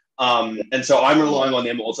soldiers. And so I'm relying on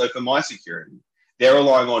them also for my security. They're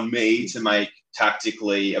relying on me to make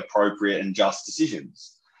tactically appropriate and just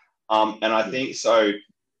decisions. And I think so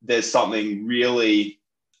there's something really,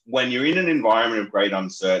 when you're in an environment of great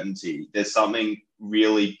uncertainty, there's something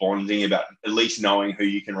really bonding about at least knowing who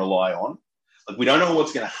you can rely on. Like, we don't know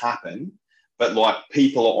what's going to happen, but like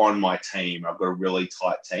people are on my team. I've got a really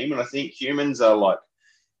tight team. And I think humans are like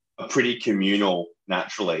pretty communal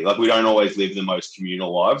naturally. Like we don't always live the most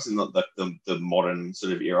communal lives in the modern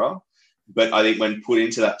sort of era. But I think when put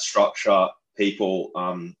into that structure, people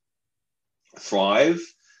thrive.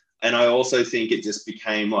 And I also think it just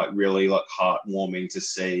became like really like heartwarming to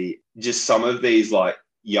see just some of these like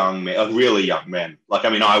young men, like really young men. Like, I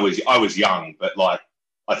mean, I was young, but like,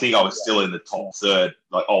 I think I was still in the top third,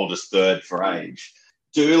 like oldest third for age.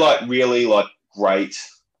 Do like really like great,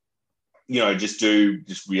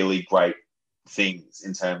 just really great things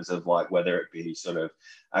in terms of like whether it be sort of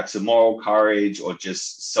acts of moral courage or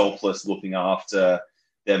just selfless looking after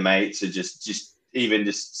their mates, or just even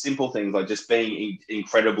just simple things like just being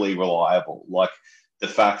incredibly reliable. Like the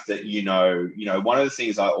fact that one of the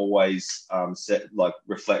things I always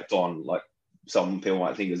reflect on, like some people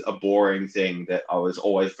might think is a boring thing that I was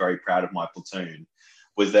always very proud of my platoon,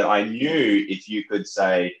 was that I knew if you could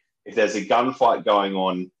say, if there's a gunfight going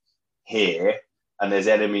on here and there's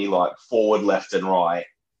enemy like forward, left and right,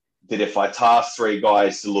 that if I task 3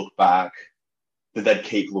 guys to look back, that they'd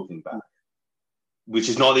keep looking back, which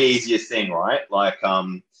is not the easiest thing, right? Like,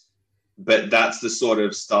 but that's the sort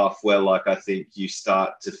of stuff where like, I think you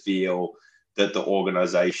start to feel that the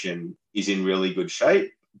organization is in really good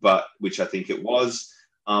shape, but which I think it was.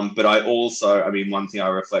 But I also, one thing I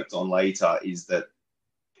reflect on later is that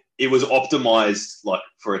it was optimized like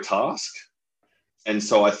for a task. And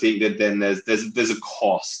so I think that then there's a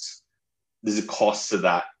cost. There's a cost to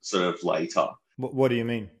that sort of later. What do you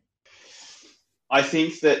mean? I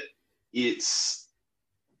think that it's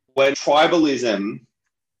when tribalism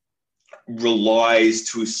relies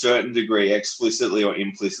to a certain degree, explicitly or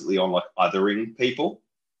implicitly, on like othering people.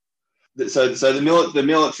 So the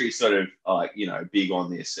military sort of big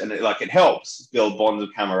on this, and it helps build bonds of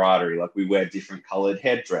camaraderie. Like we wear different colored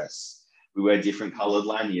headdress, we wear different colored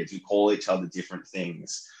lanyards, we call each other different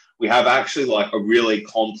things. We have actually like a really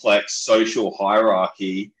complex social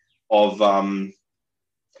hierarchy of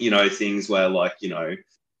things where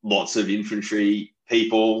lots of infantry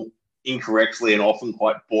people incorrectly and often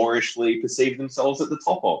quite boorishly perceive themselves at the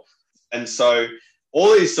top of. And so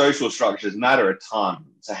all these social structures matter a ton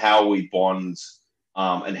to how we bond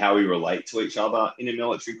and how we relate to each other in a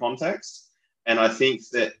military context. And I think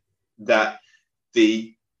that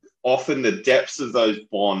often the depths of those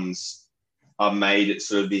bonds are made at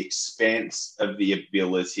sort of the expanse of the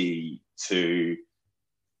ability to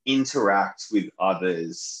interact with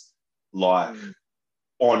others like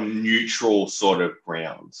on neutral sort of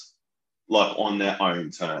ground, like on their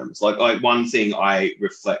own terms. Like one thing I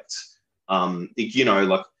reflect,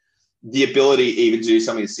 like the ability even to do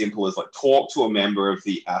something as simple as like talk to a member of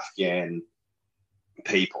the Afghan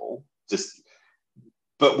people,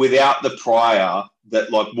 but without the prior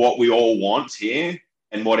that like what we all want here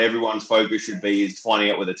and what everyone's focus should be is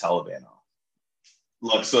finding out where the Taliban are.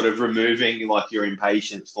 Like sort of removing like your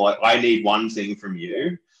impatience for like, I need one thing from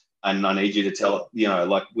you and I need you to tell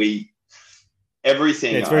it,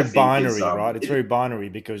 everything. Yeah, it's very binary, right? It's very binary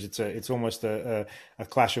because it's almost a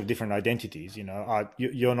clash of different identities.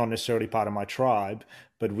 You're not necessarily part of my tribe,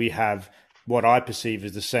 but we have what I perceive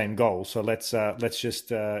as the same goal. So let's just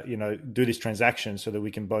do this transaction so that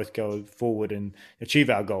we can both go forward and achieve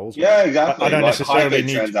our goals. Yeah, exactly. I don't necessarily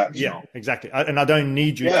need. Yeah, exactly. And I don't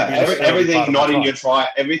need you. Yeah, to be everything not in your tribe.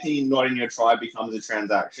 Everything not in your tribe becomes a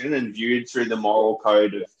transaction and viewed through the moral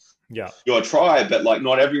code of your tribe. But like,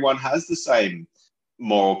 not everyone has the same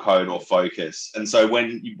moral code or focus. And so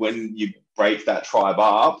when you break that tribe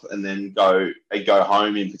up and then go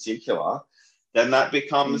home in particular, then that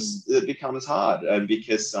becomes hard. And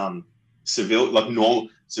because normal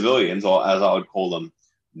civilians, or as I would call them,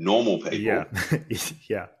 normal people,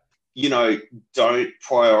 don't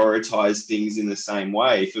prioritize things in the same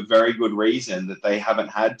way for very good reason that they haven't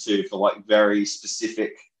had to for like very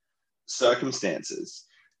specific circumstances.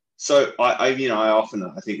 So I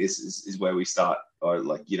think this is where we start, or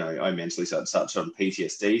I mentally start to touch on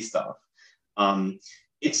PTSD stuff.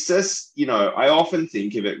 It's just, I often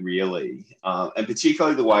think of it really, and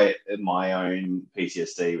particularly the way my own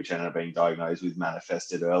PTSD, which ended up being diagnosed with,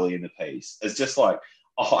 manifested early in the piece, as just like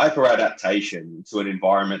a hyper adaptation to an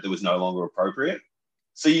environment that was no longer appropriate.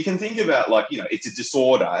 So you can think about it's a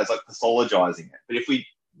disorder as like pathologizing it. But if we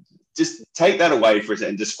just take that away for a second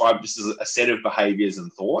and describe this as a set of behaviors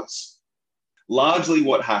and thoughts, largely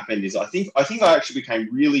what happened is I think I actually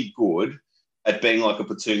became really good at being like a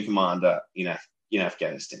platoon commander in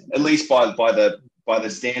Afghanistan, at least by the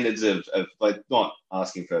standards of like, not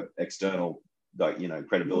asking for external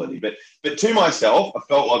credibility, but to myself, I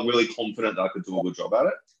felt like really confident that I could do a good job at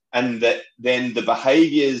it, and that then the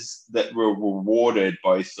behaviors that were rewarded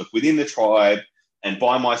both within the tribe and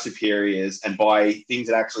by my superiors and by things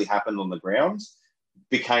that actually happened on the ground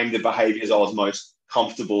became the behaviors I was most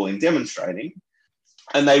comfortable in demonstrating.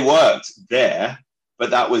 And they worked there, but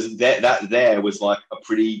that was like a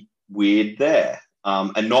pretty weird there,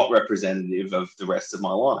 and not representative of the rest of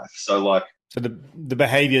my life. So the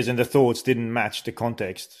behaviors and the thoughts didn't match the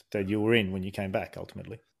context that you were in when you came back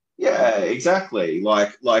ultimately. Yeah, exactly.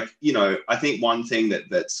 Like I think one thing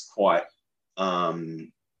that's quite I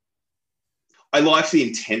liked the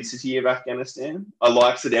intensity of Afghanistan. I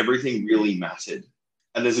liked that everything really mattered.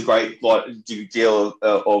 And there's a great deal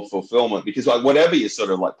of fulfillment because whatever your sort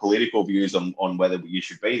of like political views on whether you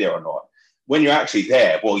should be there or not, when you're actually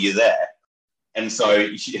there, well, you're there. And so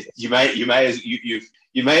you may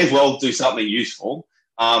as well do something useful,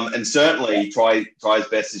 and certainly try as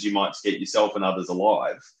best as you might to get yourself and others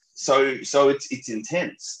alive. So it's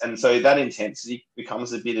intense, and so that intensity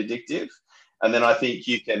becomes a bit addictive. And then I think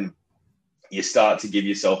you start to give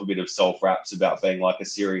yourself a bit of self-raps about being like a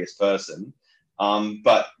serious person.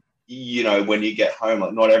 But when you get home,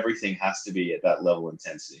 like not everything has to be at that level of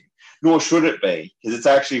intensity, nor should it be, because it's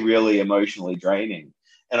actually really emotionally draining.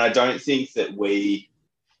 And I don't think that we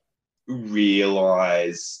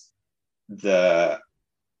realize the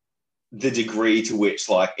degree to which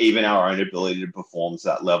like even our own ability to perform to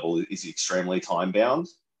that level is extremely time bound.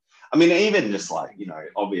 I mean, even just like,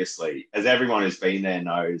 obviously, as everyone who's been there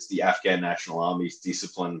knows, the Afghan National Army's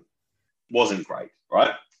discipline wasn't great,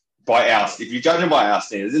 right? If you judge it by our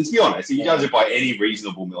standards, and to be honest, if you judge it by any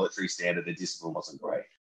reasonable military standard, the discipline wasn't great.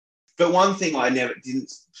 But one thing I didn't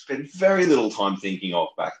spend very little time thinking of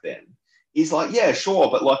back then is like, yeah, sure,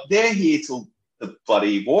 but like they're here till the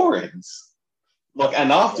bloody war ends, like,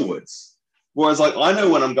 and afterwards. Whereas like I know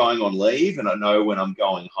when I'm going on leave, and I know when I'm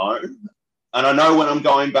going home, and I know when I'm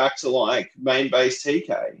going back to like main base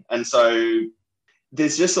TK, and so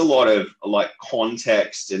there's just a lot of like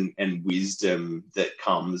context and wisdom that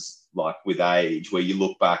comes like with age, where you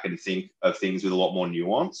look back and think of things with a lot more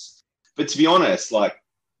nuance. But to be honest, like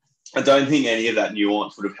I don't think any of that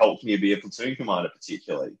nuance would have helped me be a platoon commander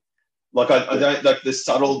particularly. Like I don't like the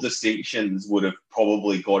subtle distinctions would have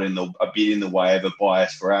probably got a bit in the way of a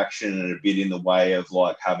bias for action, and a bit in the way of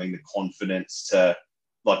like having the confidence to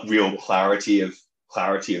like real clarity of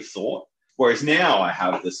thought. Whereas now I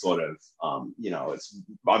have this sort of, I'm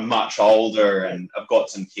much older and I've got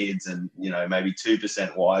some kids and, maybe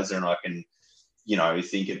 2% wiser, and I can,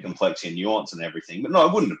 think of complexity and nuance and everything. But no,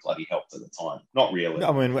 it wouldn't have bloody helped at the time. Not really.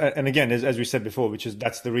 I mean, and again, as we said before,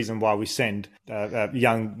 that's the reason why we send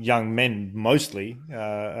young men mostly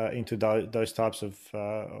into those types of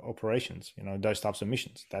operations, those types of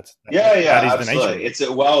missions. That is absolutely.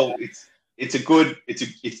 The nature. It's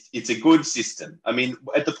a good system. I mean,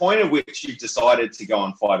 at the point at which you've decided to go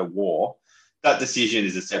and fight a war, that decision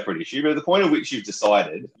is a separate issue. But at the point at which you've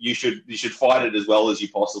decided, you should fight it as well as you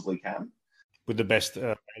possibly can, with the best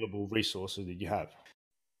available resources that you have.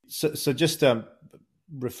 So just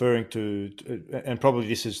referring to, and probably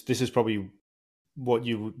this is probably what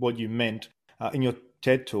you meant in your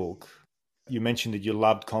TED talk. You mentioned that you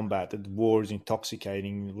loved combat, that war is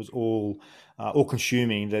intoxicating, it was all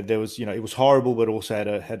consuming, that there was, it was horrible, but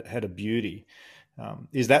also had a beauty.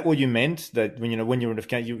 Is that what you meant? That when you were in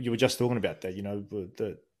Afghanistan, you were just talking about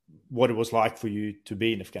that, what it was like for you to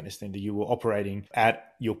be in Afghanistan, that you were operating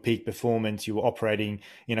at your peak performance, you were operating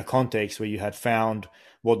in a context where you had found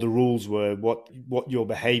what the rules were, what your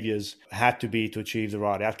behaviors had to be to achieve the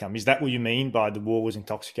right outcome. Is that what you mean by the war was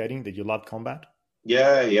intoxicating, that you loved combat?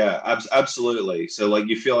 Yeah, absolutely. So like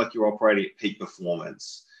you feel like you're operating at peak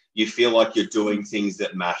performance. You feel like you're doing things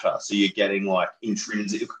that matter. So you're getting like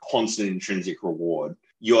constant intrinsic reward.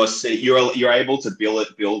 You're able to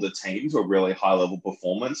build a team to a really high level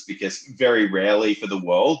performance, because very rarely for the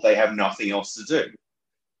world they have nothing else to do.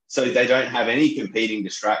 So they don't have any competing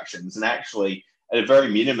distractions, and actually at a very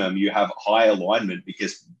minimum you have high alignment,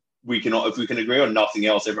 because if we can agree on nothing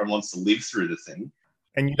else, everyone wants to live through the thing.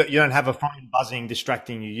 And you don't have a phone buzzing,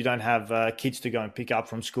 distracting you. You don't have kids to go and pick up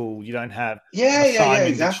from school. You don't have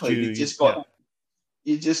exactly. You just got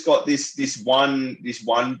this one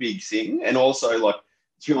big thing. And also, like,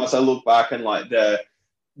 to be honest, I look back and like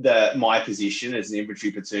my position as an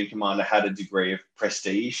infantry platoon commander had a degree of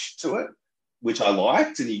prestige to it, which I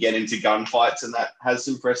liked. And you get into gunfights, and that has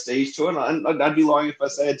some prestige to it. And I'd be lying if I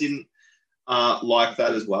say I didn't like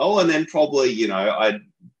that as well. And then probably, I'd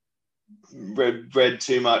read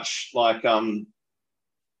too much like like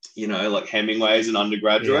Hemingway as an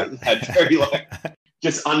undergraduate, and had very like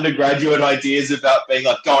just undergraduate ideas about being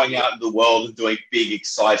like going out in the world and doing big,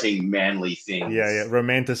 exciting, manly things.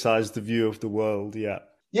 Romanticize the view of the world.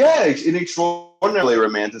 Yeah, it's an extraordinarily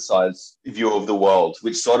romanticized view of the world,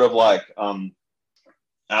 which sort of like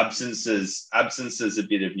absences a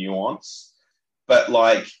bit of nuance, but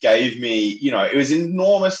like gave me, it was an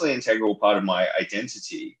enormously integral part of my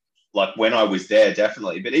identity. Like when I was there,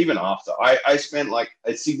 definitely, but even after, I spent like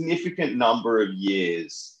a significant number of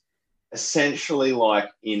years essentially like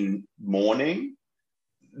in mourning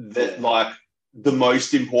that like the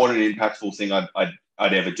most important, impactful thing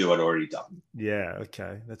I'd ever do, I'd already done. Yeah.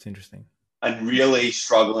 Okay. That's interesting. And really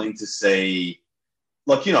struggling to see,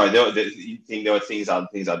 like, there were things, other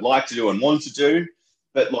things I'd like to do and want to do,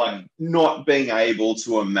 but like not being able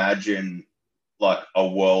to imagine like a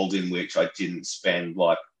world in which I didn't spend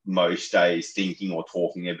like most days thinking or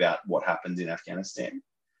talking about what happened in Afghanistan,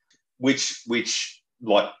 which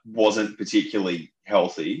like wasn't particularly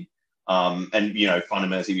healthy. And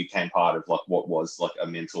fundamentally became part of like what was like a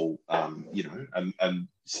mental,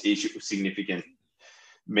 significant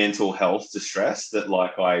mental health distress that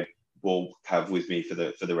like I will have with me for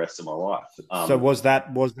the rest of my life. So was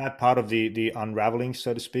that part of the unraveling,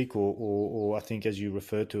 so to speak, or I think as you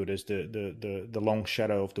refer to it as the long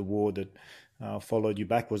shadow of the war that followed you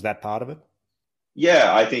back? Was that part of it?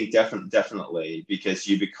 Yeah, I think definitely, because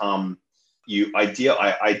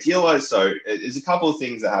I idealize. So there's a couple of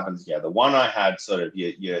things that happen together. One, I had sort of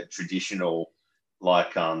your traditional,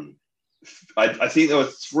 like, I think there were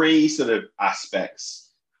three sort of aspects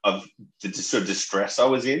of the sort of distress I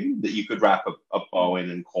was in that you could wrap a bow in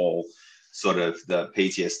and call sort of the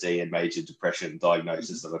PTSD and major depression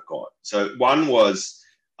diagnosis that I've got. So one was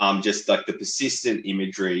just like the persistent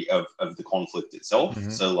imagery of the conflict itself. Mm-hmm.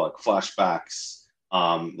 So like flashbacks,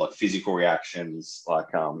 like physical reactions,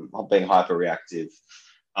 like being hyperreactive.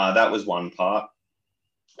 That was one part.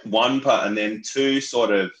 And then two sort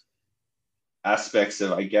of aspects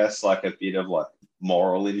of, I guess, like a bit of like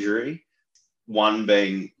moral injury. One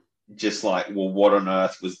being just like, well, what on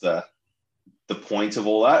earth was the point of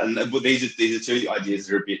all that? And these are two ideas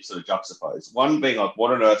that are a bit sort of juxtaposed. One being like,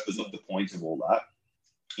 what on earth was the point of all that?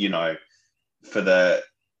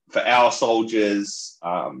 For our soldiers,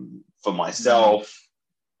 for myself,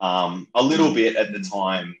 a little bit at the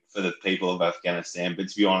time for the people of Afghanistan. But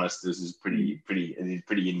to be honest, this is pretty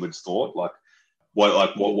inward thought. Like,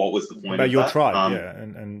 what was the point about of your that? tribe?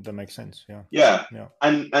 And that makes sense. Yeah.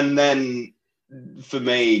 And then for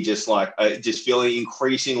me, just like just feeling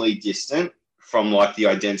increasingly distant from like the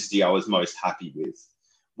identity I was most happy with,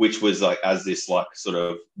 which was like as this like sort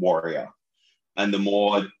of warrior. And the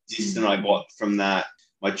more distant I got from that,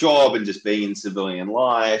 my job and just being in civilian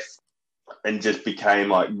life, and just became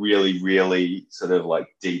like really, really sort of like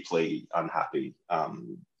deeply unhappy,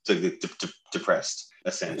 depressed,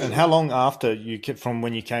 essentially. And how long after from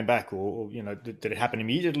when you came back, or did it happen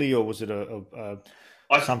immediately, or was it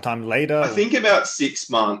sometime later? I think about 6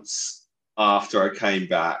 months after I came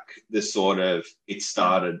back, it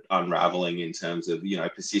started unraveling in terms of,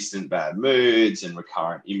 persistent bad moods and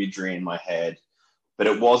recurrent imagery in my head. But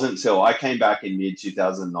it wasn't until I came back in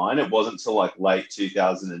mid-2009, it wasn't until like late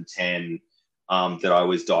 2010 that I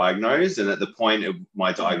was diagnosed. And at the point of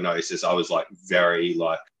my diagnosis, I was like very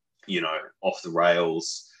like, off the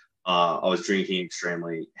rails. I was drinking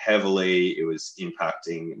extremely heavily. It was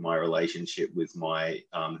impacting my relationship with my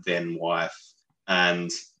then wife. And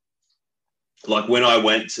like when I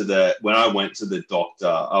went to the doctor,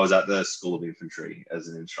 I was at the School of Infantry as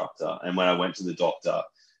an instructor. And when I went to the doctor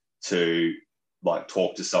to like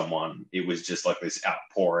talk to someone, it was just like this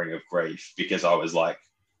outpouring of grief, because I was like,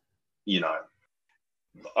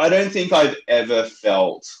 I don't think I've ever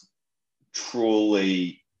felt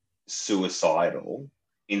truly suicidal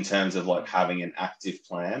in terms of like having an active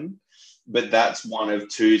plan. But that's one of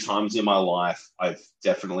two times in my life I've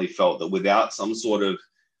definitely felt that without some sort of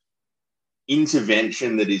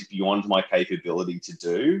intervention that is beyond my capability to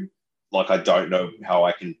do, like I don't know how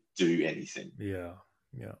I can do anything. Yeah.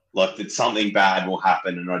 Like that something bad will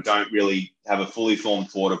happen and I don't really have a fully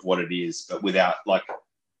formed thought of what it is, but without like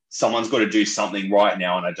someone's got to do something right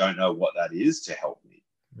now and I don't know what that is to help me.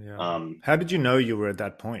 Yeah. How did you know you were at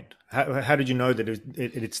that point? How did you know that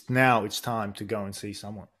it's time to go and see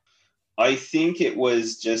someone? I think it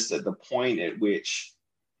was just at the point at which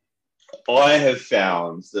I have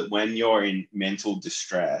found that when you're in mental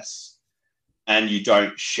distress and you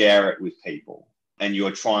don't share it with people, and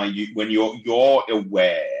when you're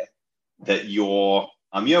aware that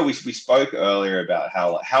we spoke earlier about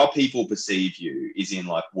how people perceive you is in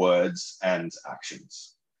like words and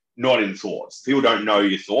actions, not in thoughts. People don't know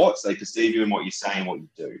your thoughts; they perceive you in what you say and what you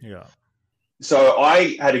do. Yeah. So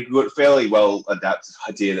I had a fairly well adapted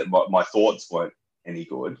idea that my thoughts weren't any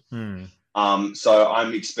good. So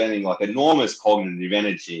I'm expending like enormous cognitive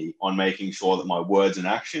energy on making sure that my words and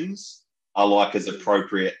actions are like as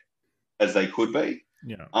appropriate as they could be.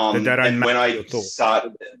 Yeah, that they don't And when match I your thoughts.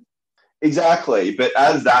 start, exactly, but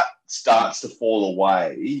as that starts to fall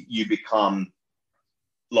away, you become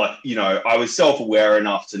like, I was self-aware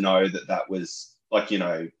enough to know that that was like,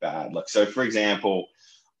 bad. Like, so for example,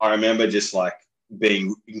 I remember just like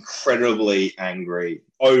being incredibly angry,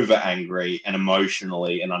 over angry, and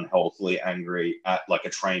emotionally and unhealthily angry at like a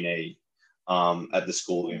trainee at the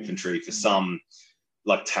School of Infantry for some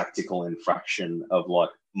like tactical infraction of like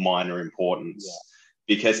minor importance. Yeah.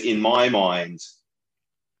 Because in my mind,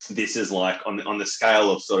 this is like on the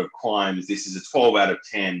scale of sort of crimes, this is a 12 out of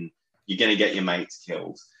 10. You're going to get your mates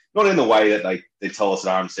killed. Not in the way that they tell us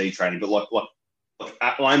at RMC training, but like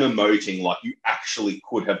I'm emoting like you actually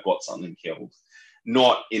could have got something killed.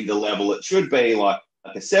 Not in the level it should be, like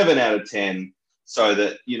a 7 out of 10, so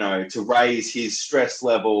that, to raise his stress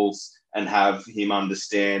levels and have him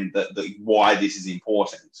understand that why this is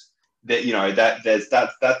important. That,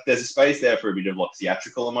 that there's a space there for a bit of like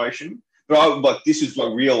theatrical emotion. But this is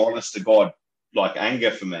like real honest to God, like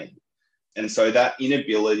anger for me. And so that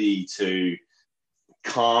inability to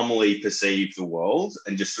calmly perceive the world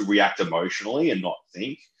and just to react emotionally and not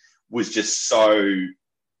think was just so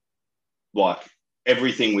like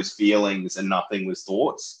everything was feelings and nothing was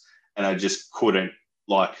thoughts. And I just couldn't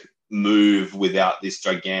like move without this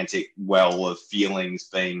gigantic well of feelings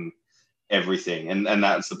being everything. And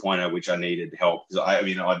that's the point at which I needed help. Because I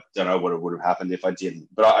don't know what would have happened if I didn't,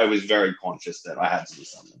 but I was very conscious that I had to do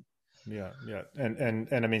something. Yeah. And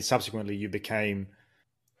I mean, subsequently you became,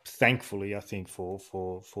 thankfully, I think for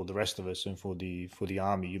the rest of us and for the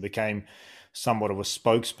army, you became somewhat of a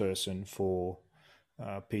spokesperson for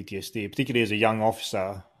PTSD, particularly as a young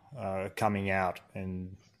officer coming out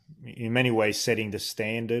and in many ways setting the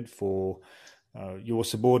standard for your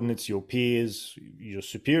subordinates, your peers, your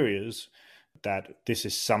superiors, that this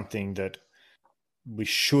is something that we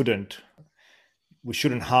shouldn't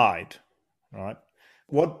hide, right?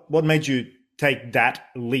 What made you take that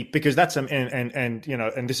leap? Because that's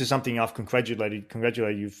and this is something I've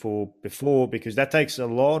congratulated you for before, because that takes a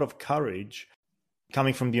lot of courage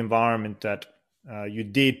coming from the environment that you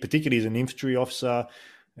did, particularly as an infantry officer,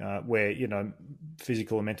 where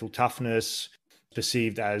physical and mental toughness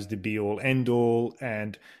perceived as the be all end all,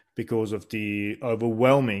 and because of the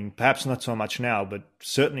overwhelming, perhaps not so much now, but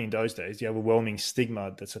certainly in those days, the overwhelming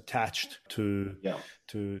stigma that's attached to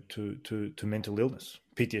mental illness,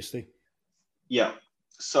 PTSD. Yeah.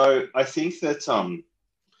 So I think that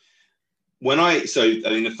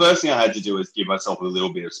the first thing I had to do was give myself a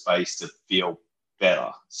little bit of space to feel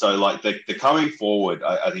better. So like the coming forward,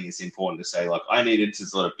 I think it's important to say, like, I needed to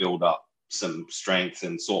sort of build up some strength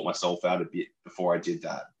and sort myself out a bit before I did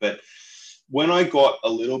that. But when I got a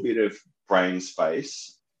little bit of brain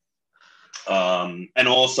space, and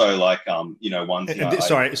also like, one thing.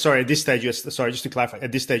 Sorry. At this stage, just to clarify,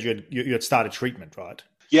 at this stage you had started treatment, right?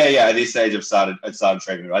 Yeah. At this stage, I'd started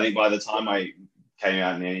treatment. I think by the time I came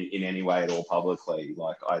out in any way at all publicly,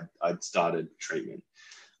 like I'd started treatment.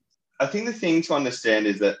 I think the thing to understand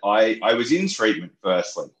is that I was in treatment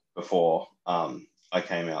firstly before I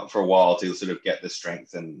came out for a while to sort of get the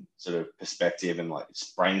strength and sort of perspective and like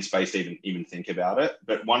brain space to even think about it.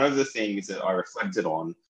 But one of the things that I reflected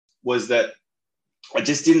on was that I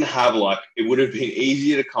just didn't have like, it would have been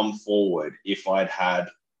easier to come forward if I'd had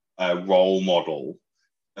a role model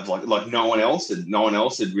of like no one else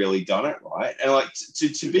had really done it, right? And like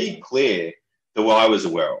to be clear, the way I was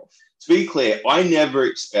aware of. To be clear, I never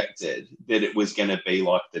expected that it was going to be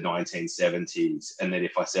like the 1970s, and that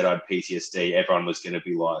if I said I had PTSD, everyone was going to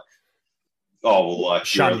be like, "Oh, well,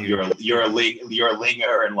 like you're a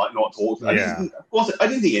linger and like not talk." Yeah. I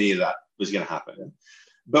didn't think any of that was going to happen.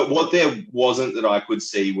 But what there wasn't that I could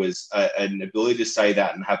see was an ability to say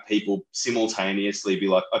that and have people simultaneously be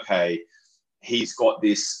like, "Okay, he's got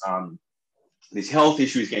this this health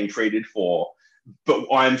issue he's getting treated for." But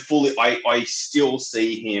I still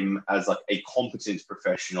see him as like a competent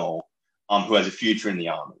professional who has a future in the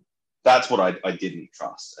army. That's what I didn't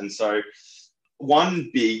trust. And so one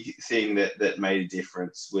big thing that made a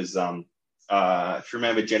difference was, if you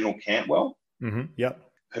remember General Cantwell,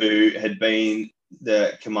 who had been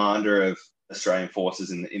the commander of Australian forces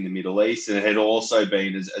in the Middle East, and had also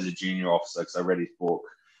been as a junior officer, because I read his book,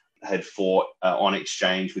 had fought on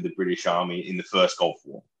exchange with the British Army in the First Gulf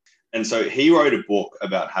War. And so he wrote a book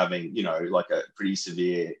about having, like a pretty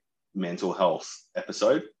severe mental health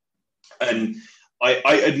episode. And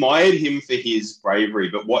I admired him for his bravery,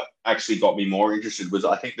 but what actually got me more interested was,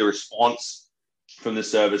 I think the response from the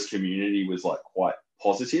service community was like quite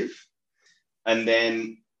positive. And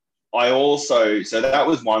then so that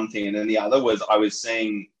was one thing. And then the other was I was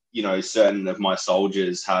seeing, certain of my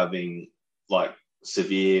soldiers having like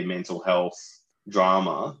severe mental health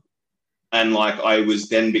drama. And like, I was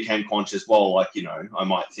then became conscious, well, like, I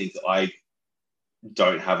might think that I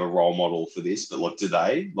don't have a role model for this, but like, do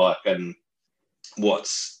they? Like, and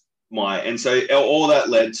and so all that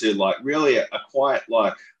led to like really a quite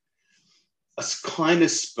like a kind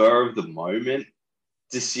of spur of the moment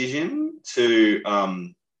decision to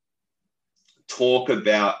talk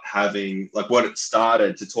about having like what it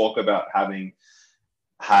started to talk about having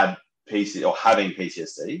had having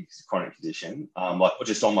PTSD, chronic condition, like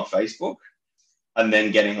just on my Facebook, and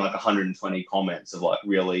then getting like 120 comments of like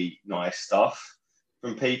really nice stuff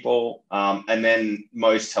from people, and then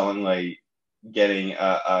most tellingly getting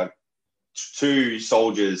two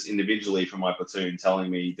soldiers individually from my platoon telling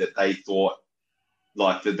me that they thought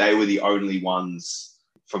like that they were the only ones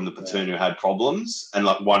from the platoon who had problems, and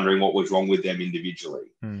like wondering what was wrong with them individually.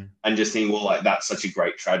 And just thinking, well, like that's such a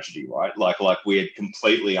great tragedy, right? Like we had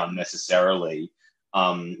completely unnecessarily,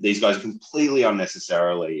 these guys completely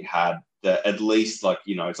unnecessarily had at least like,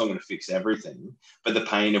 it's not going to fix everything, but the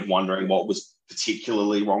pain of wondering what was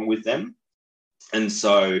particularly wrong with them. And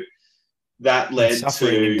so that led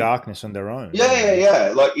suffering to in darkness on their own.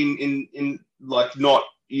 Yeah. Like in like not,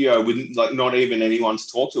 with like not even anyone to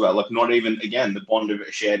talk to about, like not even, again, the bond of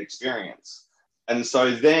a shared experience. And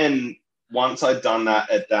so then once I'd done that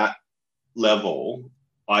at that level,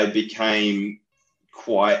 I became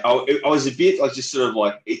I was just sort of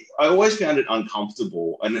like, I always found it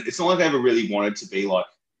uncomfortable. And it's not like I ever really wanted to be like,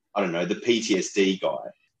 I don't know, the PTSD guy.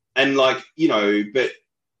 And like, but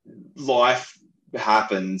life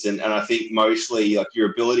happens, and I think mostly like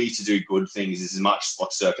your ability to do good things is as much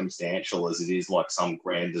like circumstantial as it is like some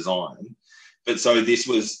grand design. But so it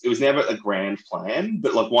was never a grand plan,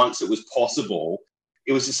 but like once it was possible,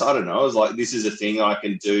 it was just, I don't know, it was like, this is a thing I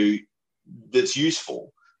can do that's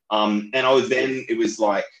useful. And it was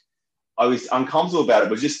like I was uncomfortable about it,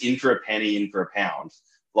 but just in for a penny, in for a pound.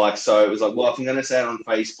 Like, so it was like, well, if I'm going to say it on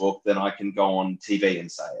Facebook, then I can go on TV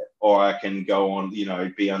and say it, or I can go on,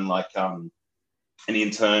 be on like an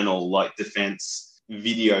internal like defense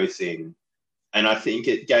video thing. And I think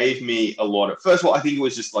it gave me a lot of, first of all, I think it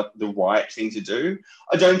was just like the right thing to do.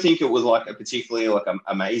 I don't think it was like a particularly like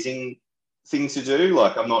amazing thing to do.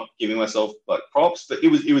 Like, I'm not giving myself like props, but it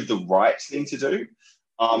was the right thing to do.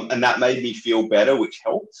 And that made me feel better, which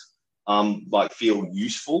helped. Like feel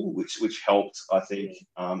useful, which helped, I think,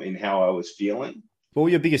 in how I was feeling. What were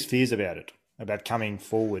your biggest fears about it, about coming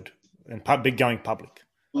forward and going public?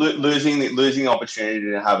 Losing the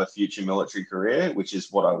opportunity to have a future military career, which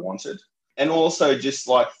is what I wanted. And also just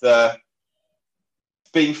like the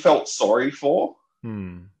being felt sorry for.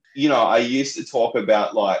 I used to talk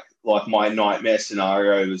about like my nightmare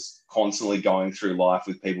scenario was constantly going through life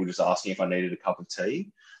with people just asking if I needed a cup of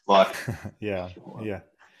tea. Like, yeah.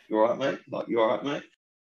 You all right, mate? Like, you all right, mate?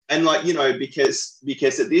 And like, because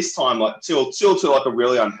at this time, like till to like a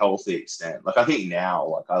really unhealthy extent, like I think now,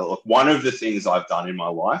 like one of the things I've done in my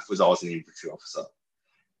life was I was an infantry officer.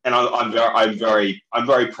 And I'm very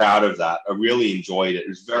proud of that. I really enjoyed it. It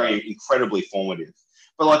was very incredibly formative.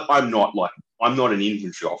 But like, I'm not an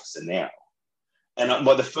infantry officer now. And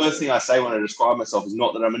the first thing I say when I describe myself is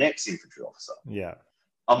not that I'm an ex-infantry officer. Yeah.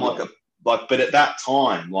 I'm but at that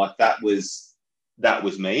time, like that was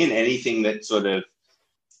me, and anything that sort of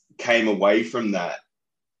came away from that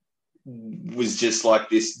was just like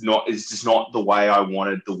this. It's just not the way I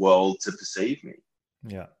wanted the world to perceive me.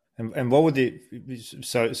 Yeah. And what were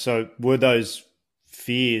so were those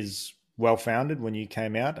fears well founded when you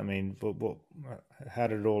came out? I mean, how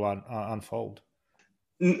did it all unfold?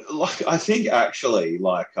 Like, I think actually,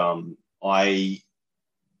 like, I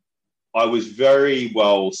was very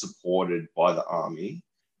well supported by the army,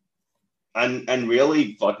 and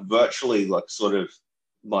really like virtually like sort of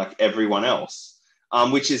like everyone else,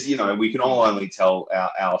 which is, we can all only tell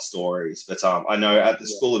our stories, but I know at the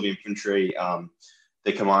School of Infantry,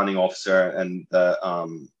 the commanding officer and the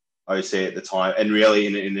OC at the time, and really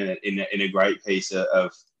in a great piece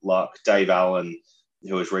of luck, Dave Allen,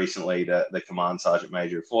 who was recently the Command Sergeant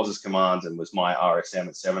Major of Forces Command and was my RSM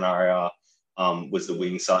at 7RAR, was the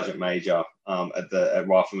Wing Sergeant Major at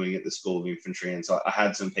Rifle Wing at the School of Infantry. And so I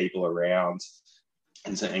had some people around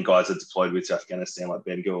and guys that deployed with to Afghanistan, like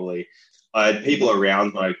Ben Gully. I had people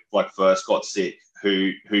around when I like first got sick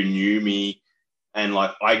who knew me. And like,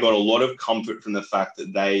 I got a lot of comfort from the fact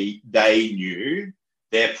that they knew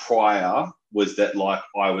their prior was that like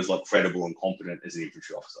I was like credible and competent as an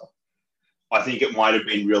infantry officer. I think it might have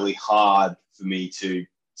been really hard for me to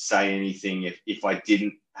say anything if I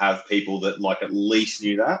didn't have people that like at least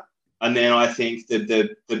knew that. And then I think that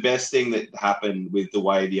the best thing that happened with the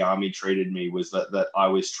way the army treated me was that I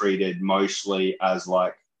was treated mostly as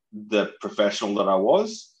like the professional that I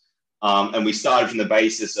was. And we started from the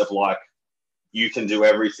basis of like, you can do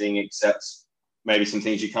everything except maybe some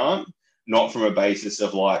things you can't, not from a basis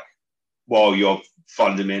of like, well, you're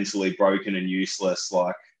fundamentally broken and useless.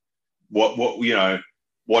 Like what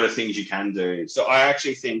are things you can do? So I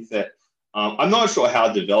actually think that I'm not sure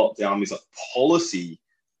how developed the Army's like policy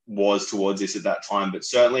was towards this at that time, but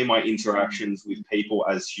certainly my interactions with people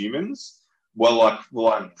as humans were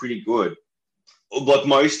pretty good. Like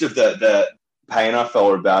most of the pain I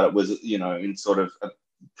felt about it was, in sort of a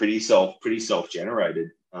pretty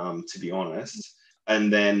self-generated, to be honest.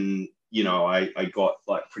 And then, I got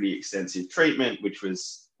like pretty extensive treatment, which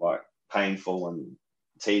was like painful and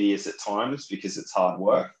tedious at times because it's hard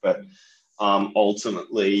work, but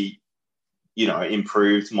ultimately,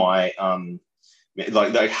 improved my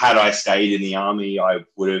like had I stayed in the army, I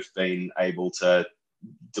would have been able to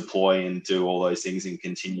deploy and do all those things and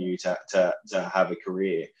continue to have a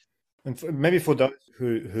career. And maybe for those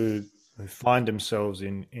who find themselves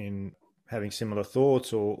in having similar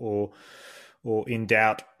thoughts or in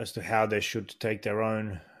doubt as to how they should take their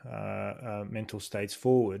own mental states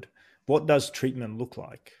forward, what does treatment look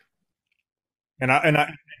like? And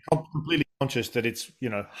I'm completely conscious that it's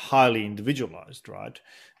highly individualized, right?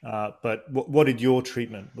 But what did your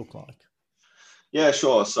treatment look like? Yeah,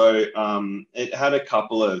 sure. So it had a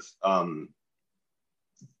couple of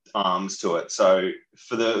arms to it. So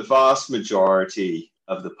for the vast majority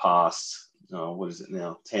of the past,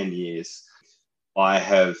 10 years, I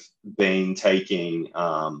have been taking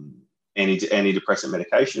antidepressant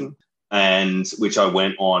medication, and which I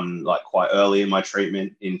went on like quite early in my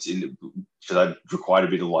treatment because I required a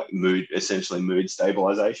bit of like mood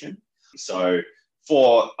stabilization. So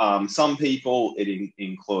for some people, it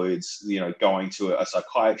includes going to a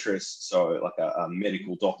psychiatrist, so like a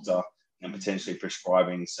medical doctor, and potentially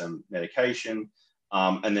prescribing some medication.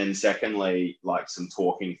 And then secondly, like some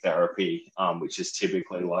talking therapy, which is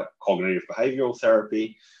typically like cognitive behavioral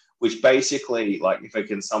therapy, which basically, like if I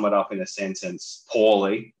can sum it up in a sentence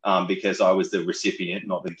poorly, because I was the recipient,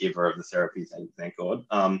 not the giver of the therapy, thank God,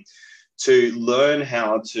 to learn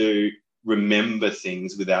how to remember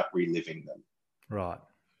things without reliving them. Right.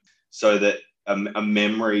 So that a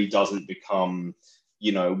memory doesn't become,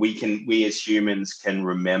 we as humans can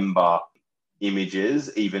remember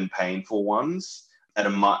images, even painful ones, at a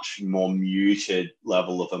much more muted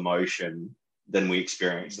level of emotion than we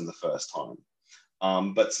experienced in the first time.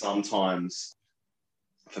 But sometimes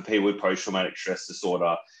for people with post-traumatic stress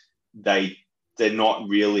disorder, they're not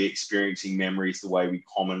really experiencing memories the way we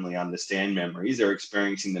commonly understand memories. They're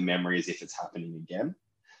experiencing the memory as if it's happening again,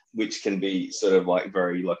 which can be sort of like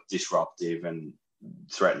very like disruptive and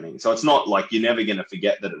threatening. So it's not like you're never going to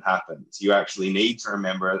forget that it happened. You actually need to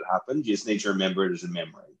remember it happened. You just need to remember it as a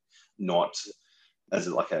memory, not as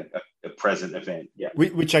like a present event. Yeah.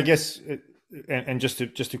 Which I guess, and just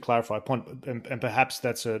to clarify a point, and perhaps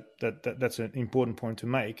that's an important point to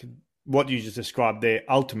make. What you just described there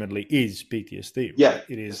ultimately is PTSD. Right? Yeah,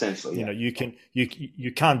 it is essentially.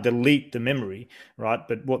 You can't delete the memory, right?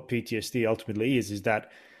 But what PTSD ultimately is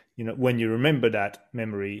that when you remember that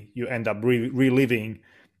memory, you end up reliving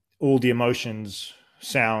all the emotions,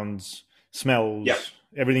 sounds, smells,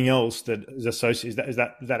 everything else that is associated. Is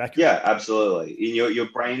that accurate? Yeah, absolutely. Your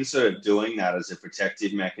brain's sort of doing that as a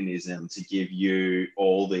protective mechanism to give you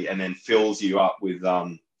and then fills you up with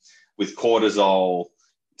cortisol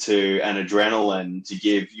and adrenaline to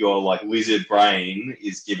give your like lizard brain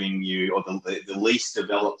is giving you, or the least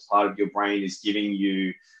developed part of your brain is giving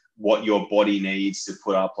you what your body needs to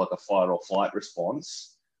put up like a fight or flight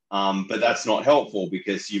response. But that's not helpful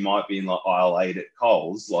because you might be in like aisle 8 at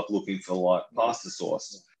Coles, like looking for like pasta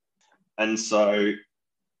sauce. And so,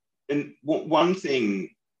 and one thing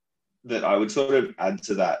that I would sort of add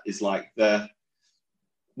to that is like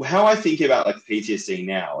how I think about like PTSD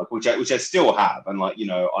now, like which I still have, and like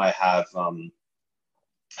I have I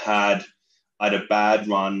had a bad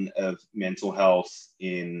run of mental health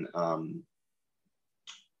in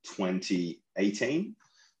 2018.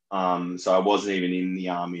 So I wasn't even in the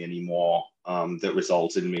army anymore. That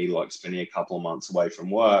resulted in me like spending a couple of months away from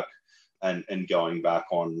work and going back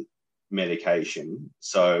on medication.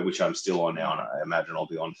 So which I'm still on now, and I imagine I'll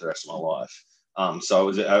be on for the rest of my life. So it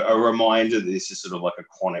was a reminder that this is sort of like a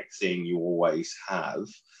chronic thing you always have.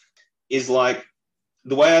 Is like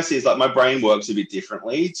the way I see it is like my brain works a bit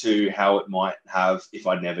differently to how it might have if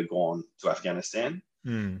I'd never gone to Afghanistan,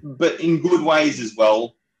 but in good ways as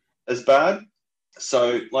well as bad.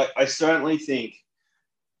 So, like, I certainly think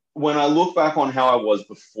when I look back on how I was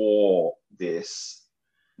before this,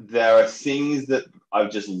 there are things that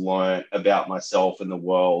I've just learned about myself and the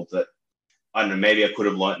world that I don't know, maybe I could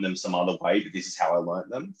have learned them some other way, but this is how I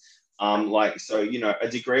learned them. Like, so, a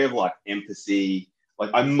degree of like empathy, like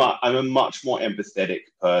I'm a much more empathetic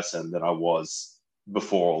person than I was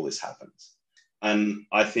before all this happened. And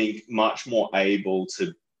I think much more able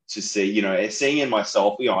to see, seeing in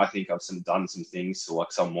myself, I think I've done some things to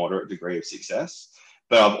like some moderate degree of success,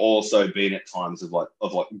 but I've also been at times of like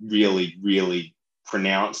really, really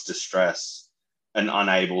pronounced distress and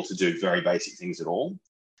unable to do very basic things at all.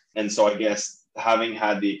 And so I guess having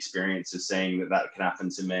had the experience of seeing that can happen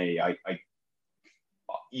to me, I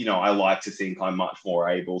like to think I'm much more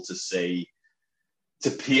able to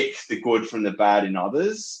pick the good from the bad in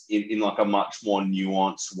others in like a much more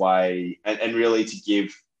nuanced way, and really to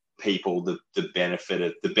give people the benefit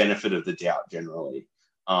of the doubt generally,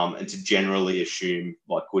 and to generally assume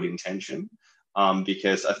like good intention,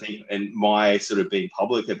 because I think, and my sort of being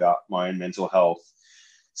public about my own mental health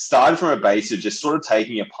started from a base of just sort of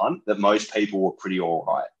taking a punt that most people were pretty all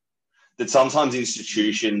right. That sometimes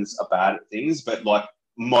institutions are bad at things, but like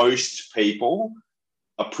most people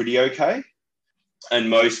are pretty okay. And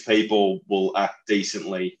most people will act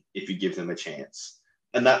decently if you give them a chance.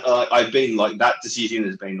 And that I've been like, that decision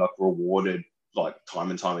has been like rewarded like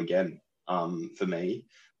time and time again, for me.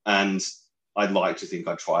 And I'd like to think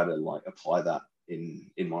I try to like apply that in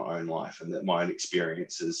my own life, and that my own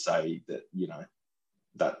experiences say that,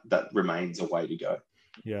 that remains a way to go.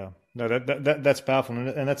 Yeah, no, that's powerful,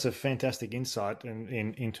 and that's a fantastic insight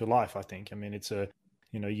into life. I think. I mean, it's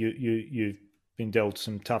you've been dealt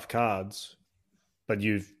some tough cards, but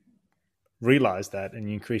you've realized that, and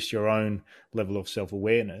you increased your own level of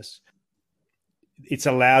self-awareness. It's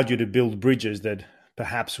allowed you to build bridges that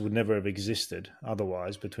perhaps would never have existed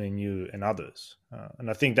otherwise between you and others. And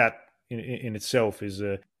I think that in itself is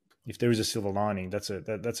if there is a silver lining, that's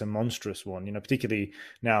a monstrous one. Particularly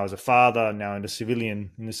now as a father, now in the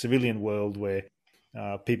civilian world where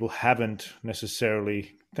people haven't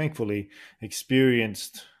necessarily, thankfully,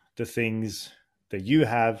 experienced the things that you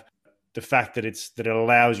have. The fact that it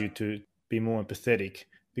allows you to be more empathetic,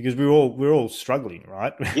 because we're all struggling,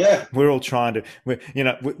 right? Yeah. we're all trying to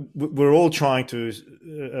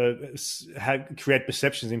create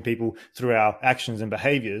perceptions in people through our actions and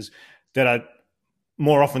behaviors that are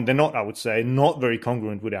more often than not, I would say, not very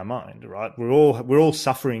congruent with our mind, right? We're all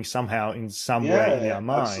suffering somehow in some way in our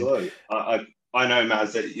mind. Absolutely. I know,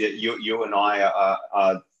 Maz, that you and I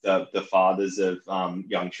are the fathers of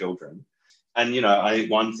young children. And, I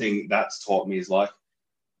think one thing that's taught me is like,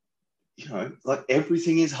 like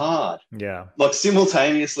everything is hard. Yeah. Like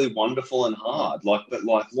simultaneously wonderful and hard. Like, but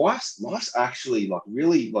like life's actually like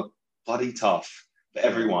really like bloody tough for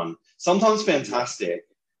everyone. Sometimes fantastic,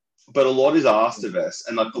 but a lot is asked of us.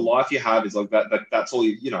 And like the life you have is like that's all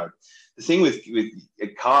the thing with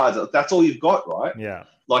cards, that's all you've got, right? Yeah.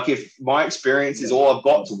 Like if my experience is all I've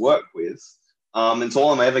got to work with, it's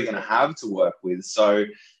all I'm ever going to have to work with. So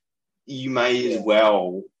you may as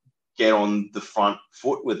well get on the front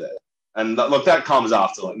foot with it. And look, that comes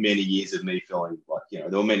after like many years of me feeling like, there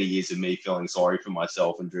were many years of me feeling sorry for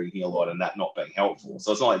myself and drinking a lot and that not being helpful.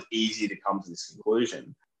 So it's not like easy to come to this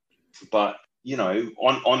conclusion. But,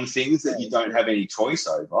 on things that you don't have any choice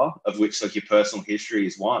over, of which like your personal history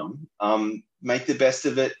is one, make the best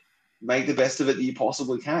of it. Make the best of it that you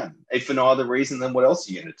possibly can. If for no other reason, then what else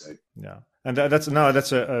are you going to do? Yeah. And that's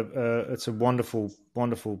a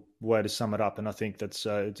wonderful way to sum it up, and I think that's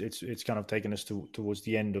it's kind of taken us towards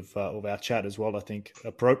the end of our chat as well. I think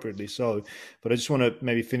appropriately so, but I just want to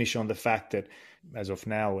maybe finish on the fact that as of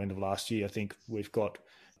now, end of last year, I think we've got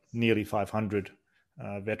nearly 500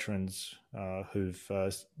 veterans who've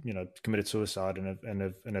committed suicide and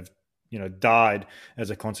have died as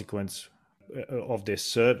a consequence of their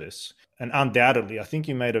service. And undoubtedly, I think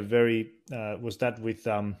you made a very was that with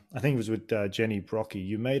I think it was with Jenny Brocky.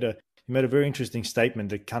 You made a very interesting statement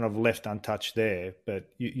that kind of left untouched there. But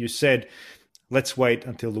you said, "Let's wait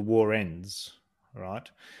until the war ends, right,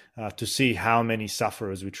 to see how many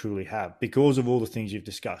sufferers we truly have because of all the things you've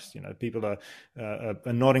discussed. People are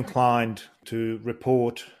not inclined to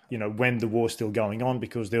report, when the war's still going on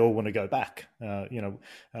because they all want to go back. We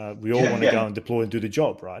all want to go and deploy and do the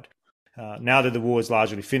job, right? Now that the war is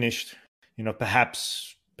largely finished,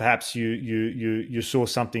 perhaps you saw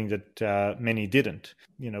something that many didn't.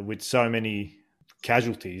 With so many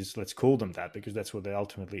casualties, let's call them that because that's what they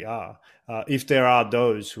ultimately are. If there are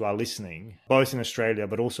those who are listening, both in Australia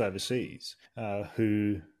but also overseas,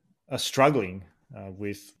 who are struggling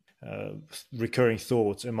with recurring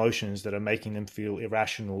thoughts, emotions that are making them feel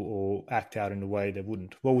irrational or act out in a way they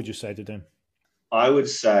wouldn't? What would you say to them? I would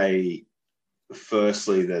say,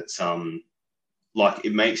 firstly, that like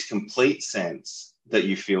it makes complete sense that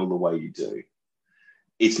you feel the way you do.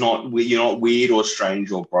 It's not, you're not weird or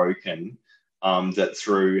strange or broken. That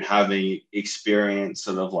through having experienced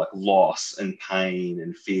sort of like loss and pain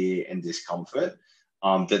and fear and discomfort,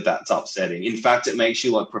 that's upsetting. In fact, it makes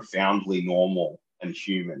you like profoundly normal and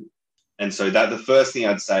human. And so that the first thing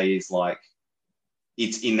I'd say is like,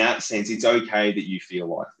 it's in that sense, it's okay that you feel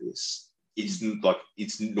like this. It's like,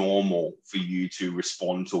 it's normal for you to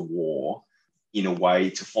respond to war in a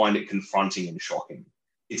way to find it confronting and shocking.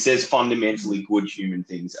 It says fundamentally good human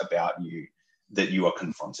things about you that you are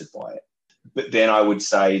confronted by it. But then I would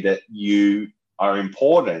say that you are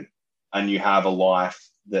important and you have a life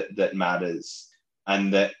that matters,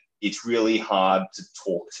 and that it's really hard to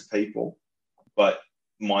talk to people. But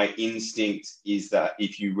my instinct is that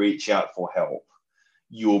if you reach out for help,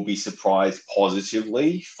 you'll be surprised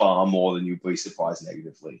positively far more than you'll be surprised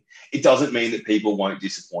negatively. It doesn't mean that people won't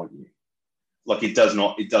disappoint you. Like it does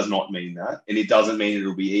not mean that. And it doesn't mean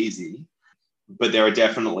it'll be easy. But there are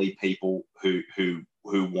definitely people who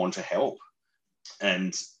want to help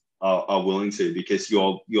and are willing to, because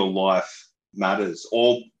your life matters.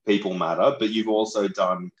 All people matter, but you've also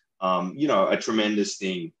done, a tremendous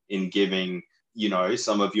thing in giving,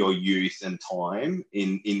 some of your youth and time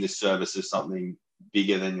in the service of something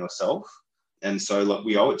bigger than yourself. And so, like,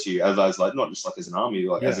 we owe it to you as like, not just like as an army,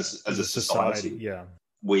 like as a society. Yeah,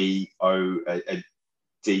 we owe a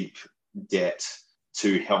deep debt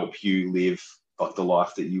to help you live like the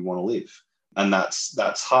life that you want to live. And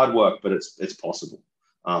that's hard work, but it's possible.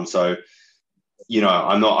 So,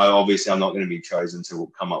 I'm not going to be chosen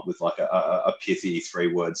to come up with like a pithy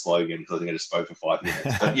 3-word slogan because I think I just spoke for 5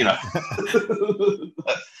 minutes.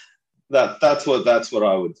 But that's what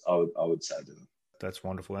I would say to them. That's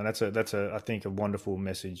wonderful, and that's I think a wonderful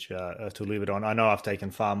message to leave it on. I know I've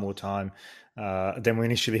taken far more time than we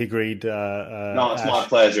initially agreed. No, it's my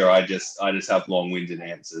pleasure. I just have long-winded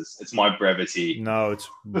answers. It's my brevity. No, it's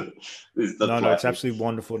it's absolutely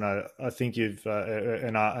wonderful. No, I think you've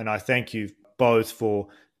and I thank you both for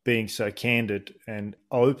being so candid and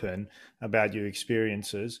open about your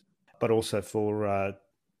experiences, but also for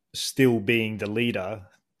still being the leader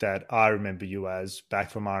that I remember you as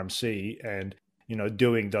back from RMC, and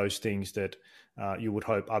doing those things that you would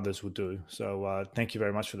hope others would do. So thank you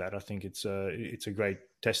very much for that. I think it's a great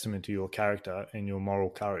testament to your character and your moral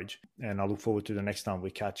courage. And I look forward to the next time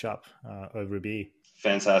we catch up over a beer.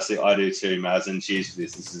 Fantastic. I do too, Maz. And cheers for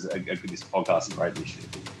this. This is this podcast is a great initiative.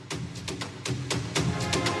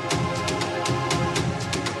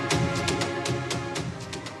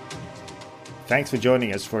 Thanks for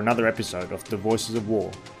joining us for another episode of The Voices of War.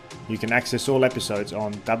 You can access all episodes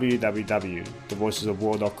on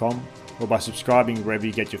www.thevoicesofwar.com or by subscribing wherever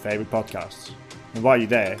you get your favorite podcasts. And while you're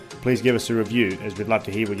there, please give us a review, as we'd love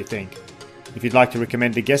to hear what you think. If you'd like to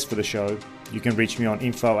recommend a guest for the show, you can reach me on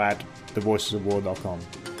info@thevoicesofwar.com.